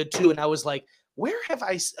 was really good too. And I was like, where have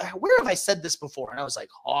I said this before? And I was like,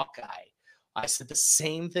 Hawkeye. I said the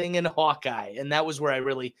same thing in Hawkeye. And that was where I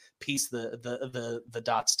really pieced the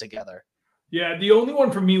dots together. Yeah, the only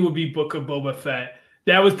one for me would be Book of Boba Fett.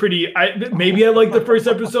 That was pretty. Maybe I liked the first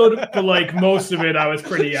episode, but like most of it, I was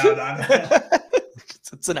pretty out on.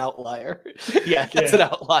 It's an outlier. Yeah, it's an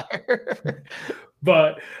outlier.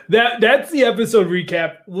 But that's the episode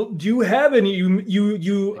recap. Do you have any?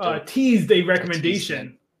 You teased a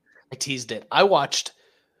recommendation. I teased it. I watched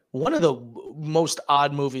one of the most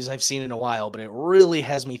odd movies I've seen in a while, but it really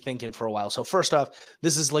has me thinking for a while. So first off,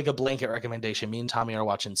 this is like a blanket recommendation. Me and Tommy are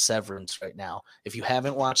watching Severance right now. If you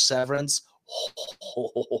haven't watched Severance,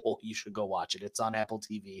 you should go watch it. It's on Apple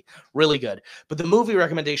TV. Really good. But the movie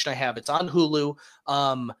recommendation I have, it's on Hulu.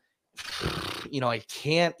 I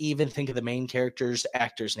can't even think of the main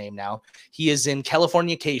actor's name now. He is in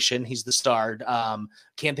Californication. He's the star.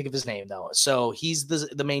 Can't think of his name though. So he's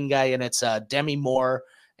the main guy, and it's Demi Moore.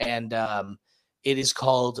 And it is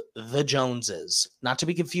called The Joneses, not to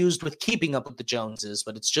be confused with Keeping Up with the Joneses,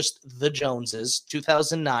 but it's just The Joneses,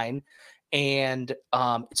 2009. And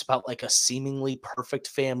it's about like a seemingly perfect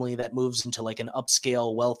family that moves into like an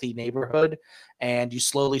upscale, wealthy neighborhood. And you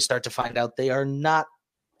slowly start to find out they are not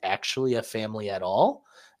actually a family at all.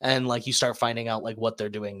 And like you start finding out like what they're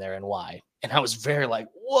doing there and why. And I was very like,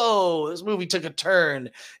 whoa, this movie took a turn.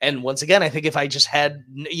 And once again, I think if I just had,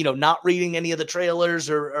 not reading any of the trailers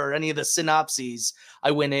or any of the synopses, I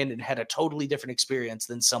went in and had a totally different experience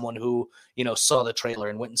than someone who, saw the trailer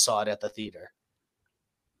and went and saw it at the theater.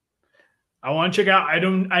 I want to check out.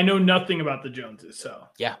 I know nothing about the Joneses. So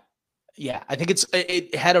yeah. I think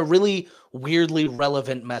it had a really weirdly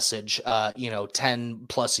relevant message, 10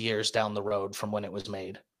 plus years down the road from when it was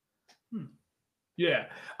made. Yeah.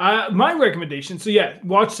 My recommendation. So yeah,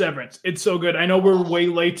 watch Severance. It's so good. I know we're way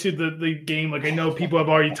late to the game. Like I know people have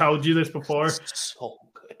already told you this before.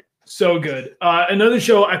 So good. Another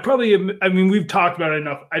show we've talked about it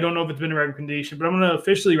enough. I don't know if it's been a recommendation, but I'm going to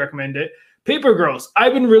officially recommend it. Paper Girls.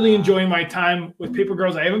 I've been really enjoying my time with Paper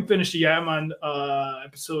Girls. I haven't finished it yet. I'm on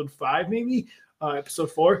episode 5, maybe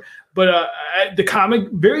episode 4. But the comic,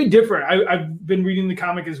 very different. I've been reading the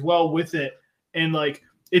comic as well with it, and like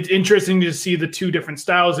it's interesting to see the two different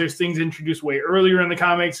styles. There's things introduced way earlier in the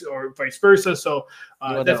comics, or vice versa. So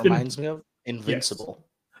that reminds me of Invincible.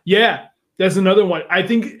 Yes. Yeah. That's another one. I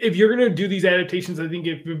think if you're going to do these adaptations, I think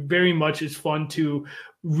it very much is fun to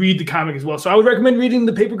read the comic as well. So I would recommend reading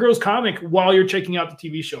the Paper Girls comic while you're checking out the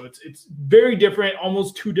TV show. It's very different,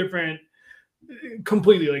 almost two different,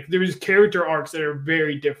 completely. Like there's character arcs that are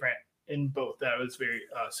very different in both that I was very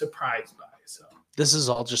surprised by. So This is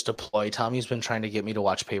all just a ploy. Tommy's been trying to get me to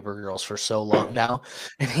watch Paper Girls for so long now,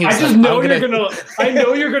 and I just know you're gonna. I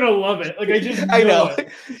know you're gonna love it. Like I know.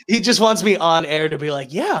 He just wants me on air to be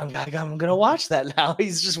like, "Yeah, I'm gonna watch that now."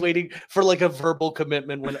 He's just waiting for like a verbal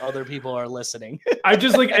commitment when other people are listening. I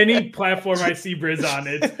just like any platform I see Briz on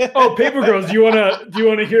it. Oh, Paper Girls, do you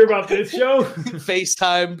wanna hear about this show?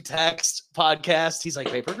 FaceTime, text, podcast. He's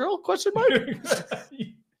like, "Paper Girl?" Question mark.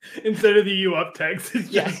 Instead of the "you up" text, it's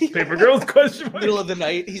just Paper Girls question mark. Middle of the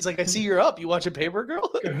night, he's like, "I see you're up. You watching Paper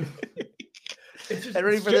Girl?" I'm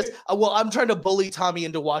ready for this. Well, I'm trying to bully Tommy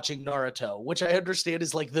into watching Naruto, which I understand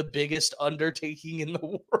is like the biggest undertaking in the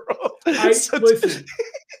world. Listen,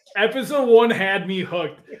 episode 1 had me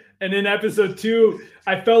hooked, and in episode 2,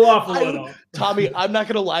 I fell off a little. Tommy, I'm not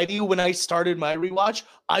gonna lie to you. When I started my rewatch,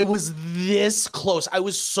 I was this close. I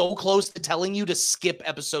was so close to telling you to skip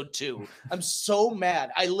episode 2. I'm so mad.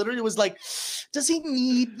 I literally was like, "Does he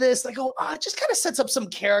need this?" Like, oh, it just kind of sets up some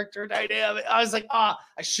character dynamic. I was like, I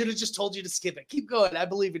should have just told you to skip it. Keep going. I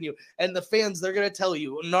believe in you. And the fans, they're gonna tell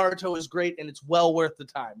you Naruto is great and it's well worth the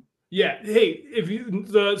time. Yeah. Hey, if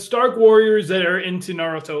the Stark Warriors that are into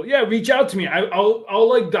Naruto, reach out to me. I'll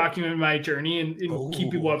like document my journey and keep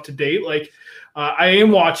people up to date. Like, I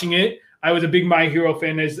am watching it. I was a big My Hero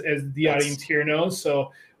fan, as the audience here knows.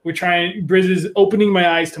 So we're trying. Briz is opening my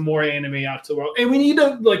eyes to more anime out to the world, and we need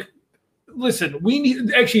to listen. We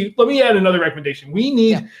need actually. Let me add another recommendation. We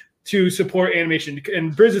need to support animation,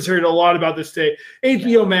 and Briz has heard a lot about this today.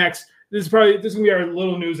 HBO Max. This is gonna be our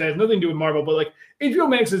little news that has nothing to do with Marvel, but like HBO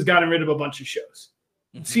Max has gotten rid of a bunch of shows.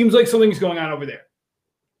 It seems like something's going on over there.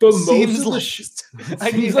 But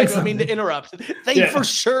I mean to interrupt. They for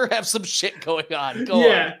sure have some shit going on. Go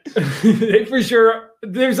on. They for sure.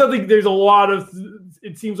 There's a lot of.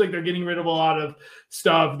 It seems like they're getting rid of a lot of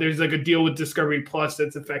stuff. There's like a deal with Discovery Plus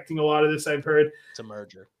that's affecting a lot of this. I've heard it's a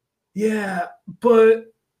merger. Yeah,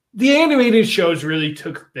 but the animated shows really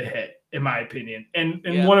took the hit, in my opinion. And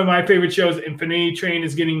one of my favorite shows, Infinity Train,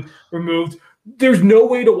 is getting removed. There's no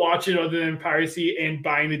way to watch it other than piracy and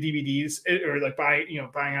buying the DVDs or like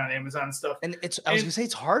buying on Amazon and stuff. And I was gonna say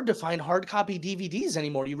it's hard to find hard copy DVDs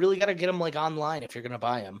anymore. You really got to get them like online if you're gonna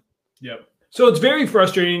buy them. Yep. So it's very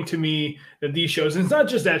frustrating to me that these shows, and it's not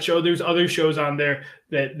just that show. There's other shows on there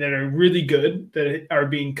that are really good that are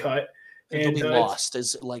being cut. And they'll be lost,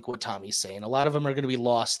 is like what Tommy's saying. A lot of them are going to be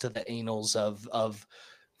lost to the annals of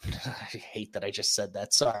I hate that I just said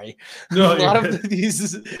that. Sorry. No, a lot of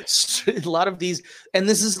these, and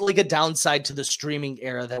this is like a downside to the streaming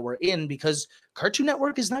era that we're in, because Cartoon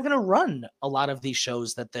Network is not going to run a lot of these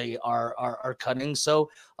shows that they are cutting. So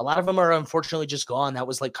a lot of them are unfortunately just gone. That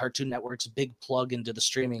was like Cartoon Network's big plug into the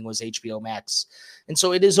streaming was HBO Max. And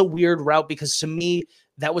so it is a weird route, because to me,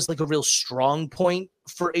 that was like a real strong point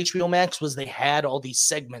for HBO Max was they had all these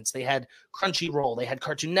segments. They had Crunchyroll, they had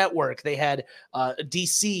Cartoon Network, they had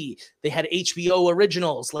DC, they had HBO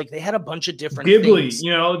originals. Like they had a bunch of different Ghibli, things.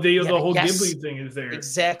 the whole Ghibli thing is there.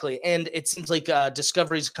 Exactly. And it seems like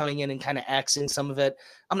Discovery's coming in and kind of axing some of it.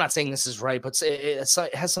 I'm not saying this is right, but it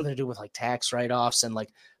has something to do with like tax write-offs and like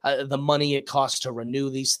the money it costs to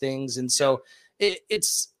renew these things. And so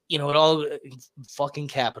it's, it all fucking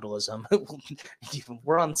capitalism.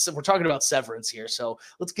 We're talking about Severance here. So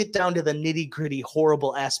let's get down to the nitty gritty,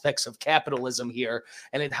 horrible aspects of capitalism here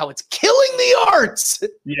and how it's killing the arts.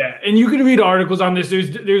 Yeah. And you can read articles on this.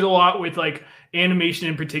 There's a lot with like animation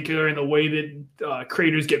in particular and the way that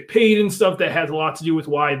creators get paid and stuff that has a lot to do with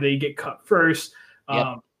why they get cut first.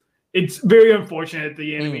 Yep. It's very unfortunate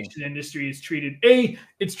the animation industry is treated.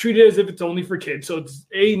 It's treated as if it's only for kids. So it's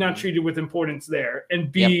not treated with importance there. And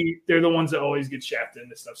B, they're the ones that always get shafted in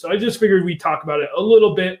this stuff. So I just figured we'd talk about it a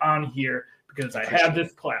little bit on here because I have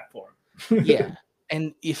this platform. Yeah.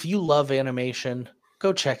 And if you love animation,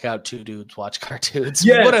 go check out Two Dudes Watch Cartoons.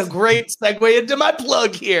 Yes. What a great segue into my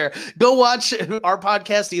plug here. Go watch our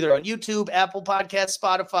podcast either on YouTube, Apple Podcasts,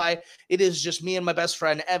 Spotify. It is just me and my best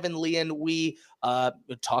friend, Evan Leon. We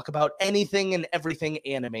talk about anything and everything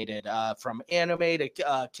animated, from anime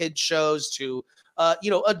to kids shows to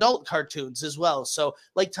adult cartoons as well. So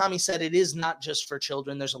like Tommy said, it is not just for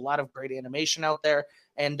children. There's a lot of great animation out there.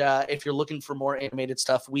 And if you're looking for more animated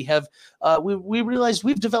stuff, we have we realized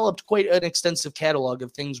we've developed quite an extensive catalog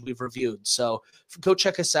of things we've reviewed. So go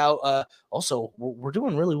check us out. Also, we're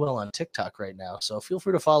doing really well on TikTok right now. So feel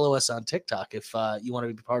free to follow us on TikTok if you want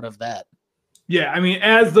to be part of that. Yeah, I mean,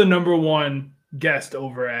 as the number one guest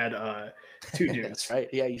over at Two Dudes. That's right.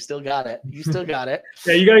 Yeah, you still got it. Yeah,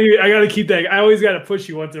 I gotta keep that. I always gotta push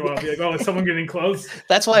you once in a while. Be like, oh, is someone getting close?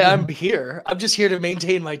 That's why I'm here. I'm just here to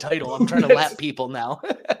maintain my title. I'm trying to lap people now.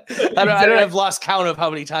 I don't have lost count of how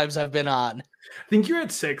many times I've been on. I think you're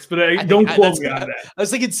at 6, but don't quote me on that. I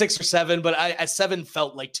was thinking 6 or 7, but at 7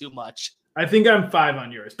 felt like too much. I think I'm 5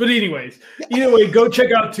 on yours. But anyways, either way, go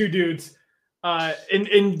check out Two Dudes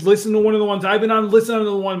and listen to one of the ones I've been on. Listen to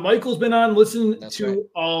the one Michael's been on. Listen to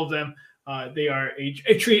all of them. They are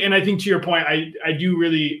a treat. And I think to your point, I do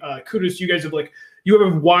really kudos to you guys of like, you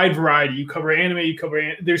have a wide variety. You cover anime,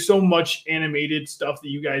 there's so much animated stuff that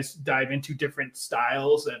you guys dive into, different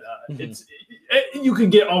styles, and you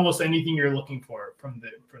can get almost anything you're looking for from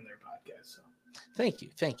their podcast. So. Thank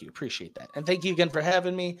you, appreciate that, and thank you again for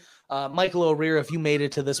having me, Michael O'Rear. If you made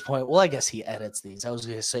it to this point, well, I guess he edits these. I was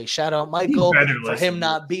going to say shout out Michael for him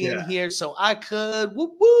not being here, so I could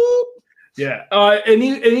whoop whoop. Yeah.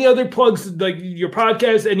 Any other plugs, like your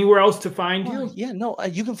podcast, anywhere else to find you?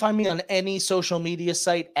 You can find me on any social media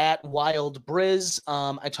site at Wild Briz.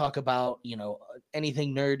 I talk about,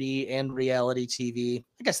 anything nerdy and reality TV.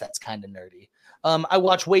 I guess that's kind of nerdy. I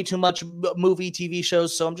watch way too much movie TV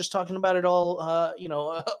shows, so I'm just talking about it all,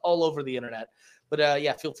 all over the internet. But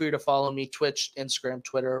feel free to follow me, Twitch, Instagram,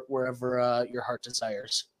 Twitter, wherever your heart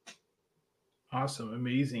desires. Awesome.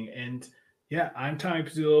 Amazing. And yeah, I'm Tommy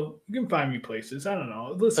Pizzullo. You can find me places. I don't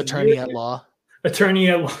know. Listen, attorney at law. Attorney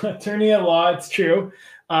at law. It's true.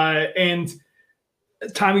 And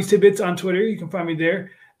Tommy's Tidbits on Twitter. You can find me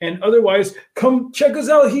there. And otherwise, come check us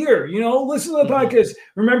out here. Listen to the podcast.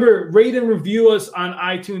 Remember, rate and review us on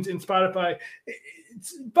iTunes and Spotify.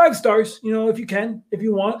 It's 5 stars. If you can, if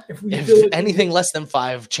you want. If anything less than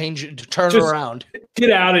 5, turn around.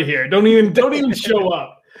 Get out of here. Don't even show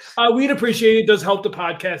up. We'd appreciate it. It does help the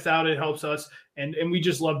podcast out. It helps us, and we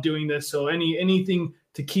just love doing this. So anything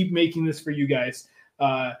to keep making this for you guys.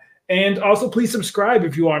 And also, please subscribe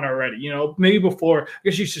if you aren't already. Maybe before. I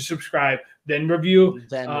guess you should subscribe, then review.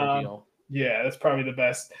 Yeah, that's probably the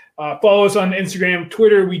best. Follow us on Instagram,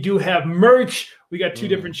 Twitter. We do have merch. We got 2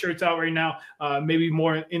 different shirts out right now. Maybe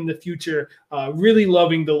more in the future. Really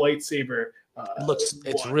loving the lightsaber.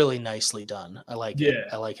 It's really nicely done. I like it.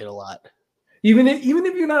 I like it a lot. Even if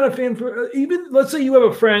you're not a fan, let's say you have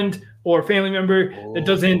a friend or family member that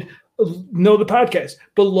doesn't know the podcast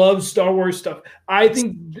but loves Star Wars stuff, I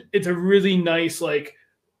think it's a really nice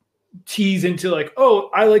tease into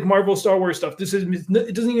I like Marvel Star Wars stuff.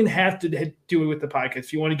 It doesn't even have to do it with the podcast.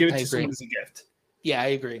 If you want to give it to someone as a gift. Yeah, I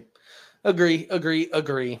agree.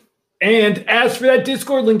 And as for that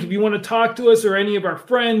Discord link, if you want to talk to us or any of our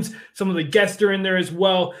friends, some of the guests are in there as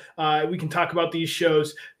well. We can talk about these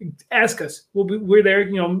shows. Ask us. We're there.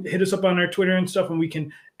 Hit us up on our Twitter and stuff, and we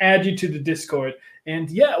can add you to the Discord. And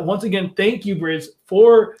once again, thank you, Briz,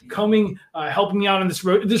 for coming, helping me out on this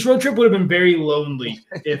road. This road trip would have been very lonely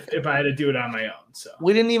if I had to do it on my own. So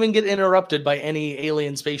we didn't even get interrupted by any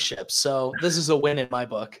alien spaceships. So this is a win in my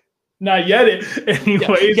book. Not yet,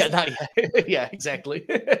 anyways. Yeah, not yet. Yeah, exactly.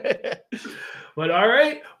 But all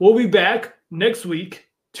right, we'll be back next week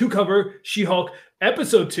to cover She-Hulk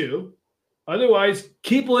episode 2. Otherwise,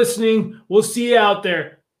 keep listening. We'll see you out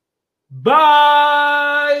there.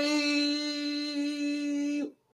 Bye.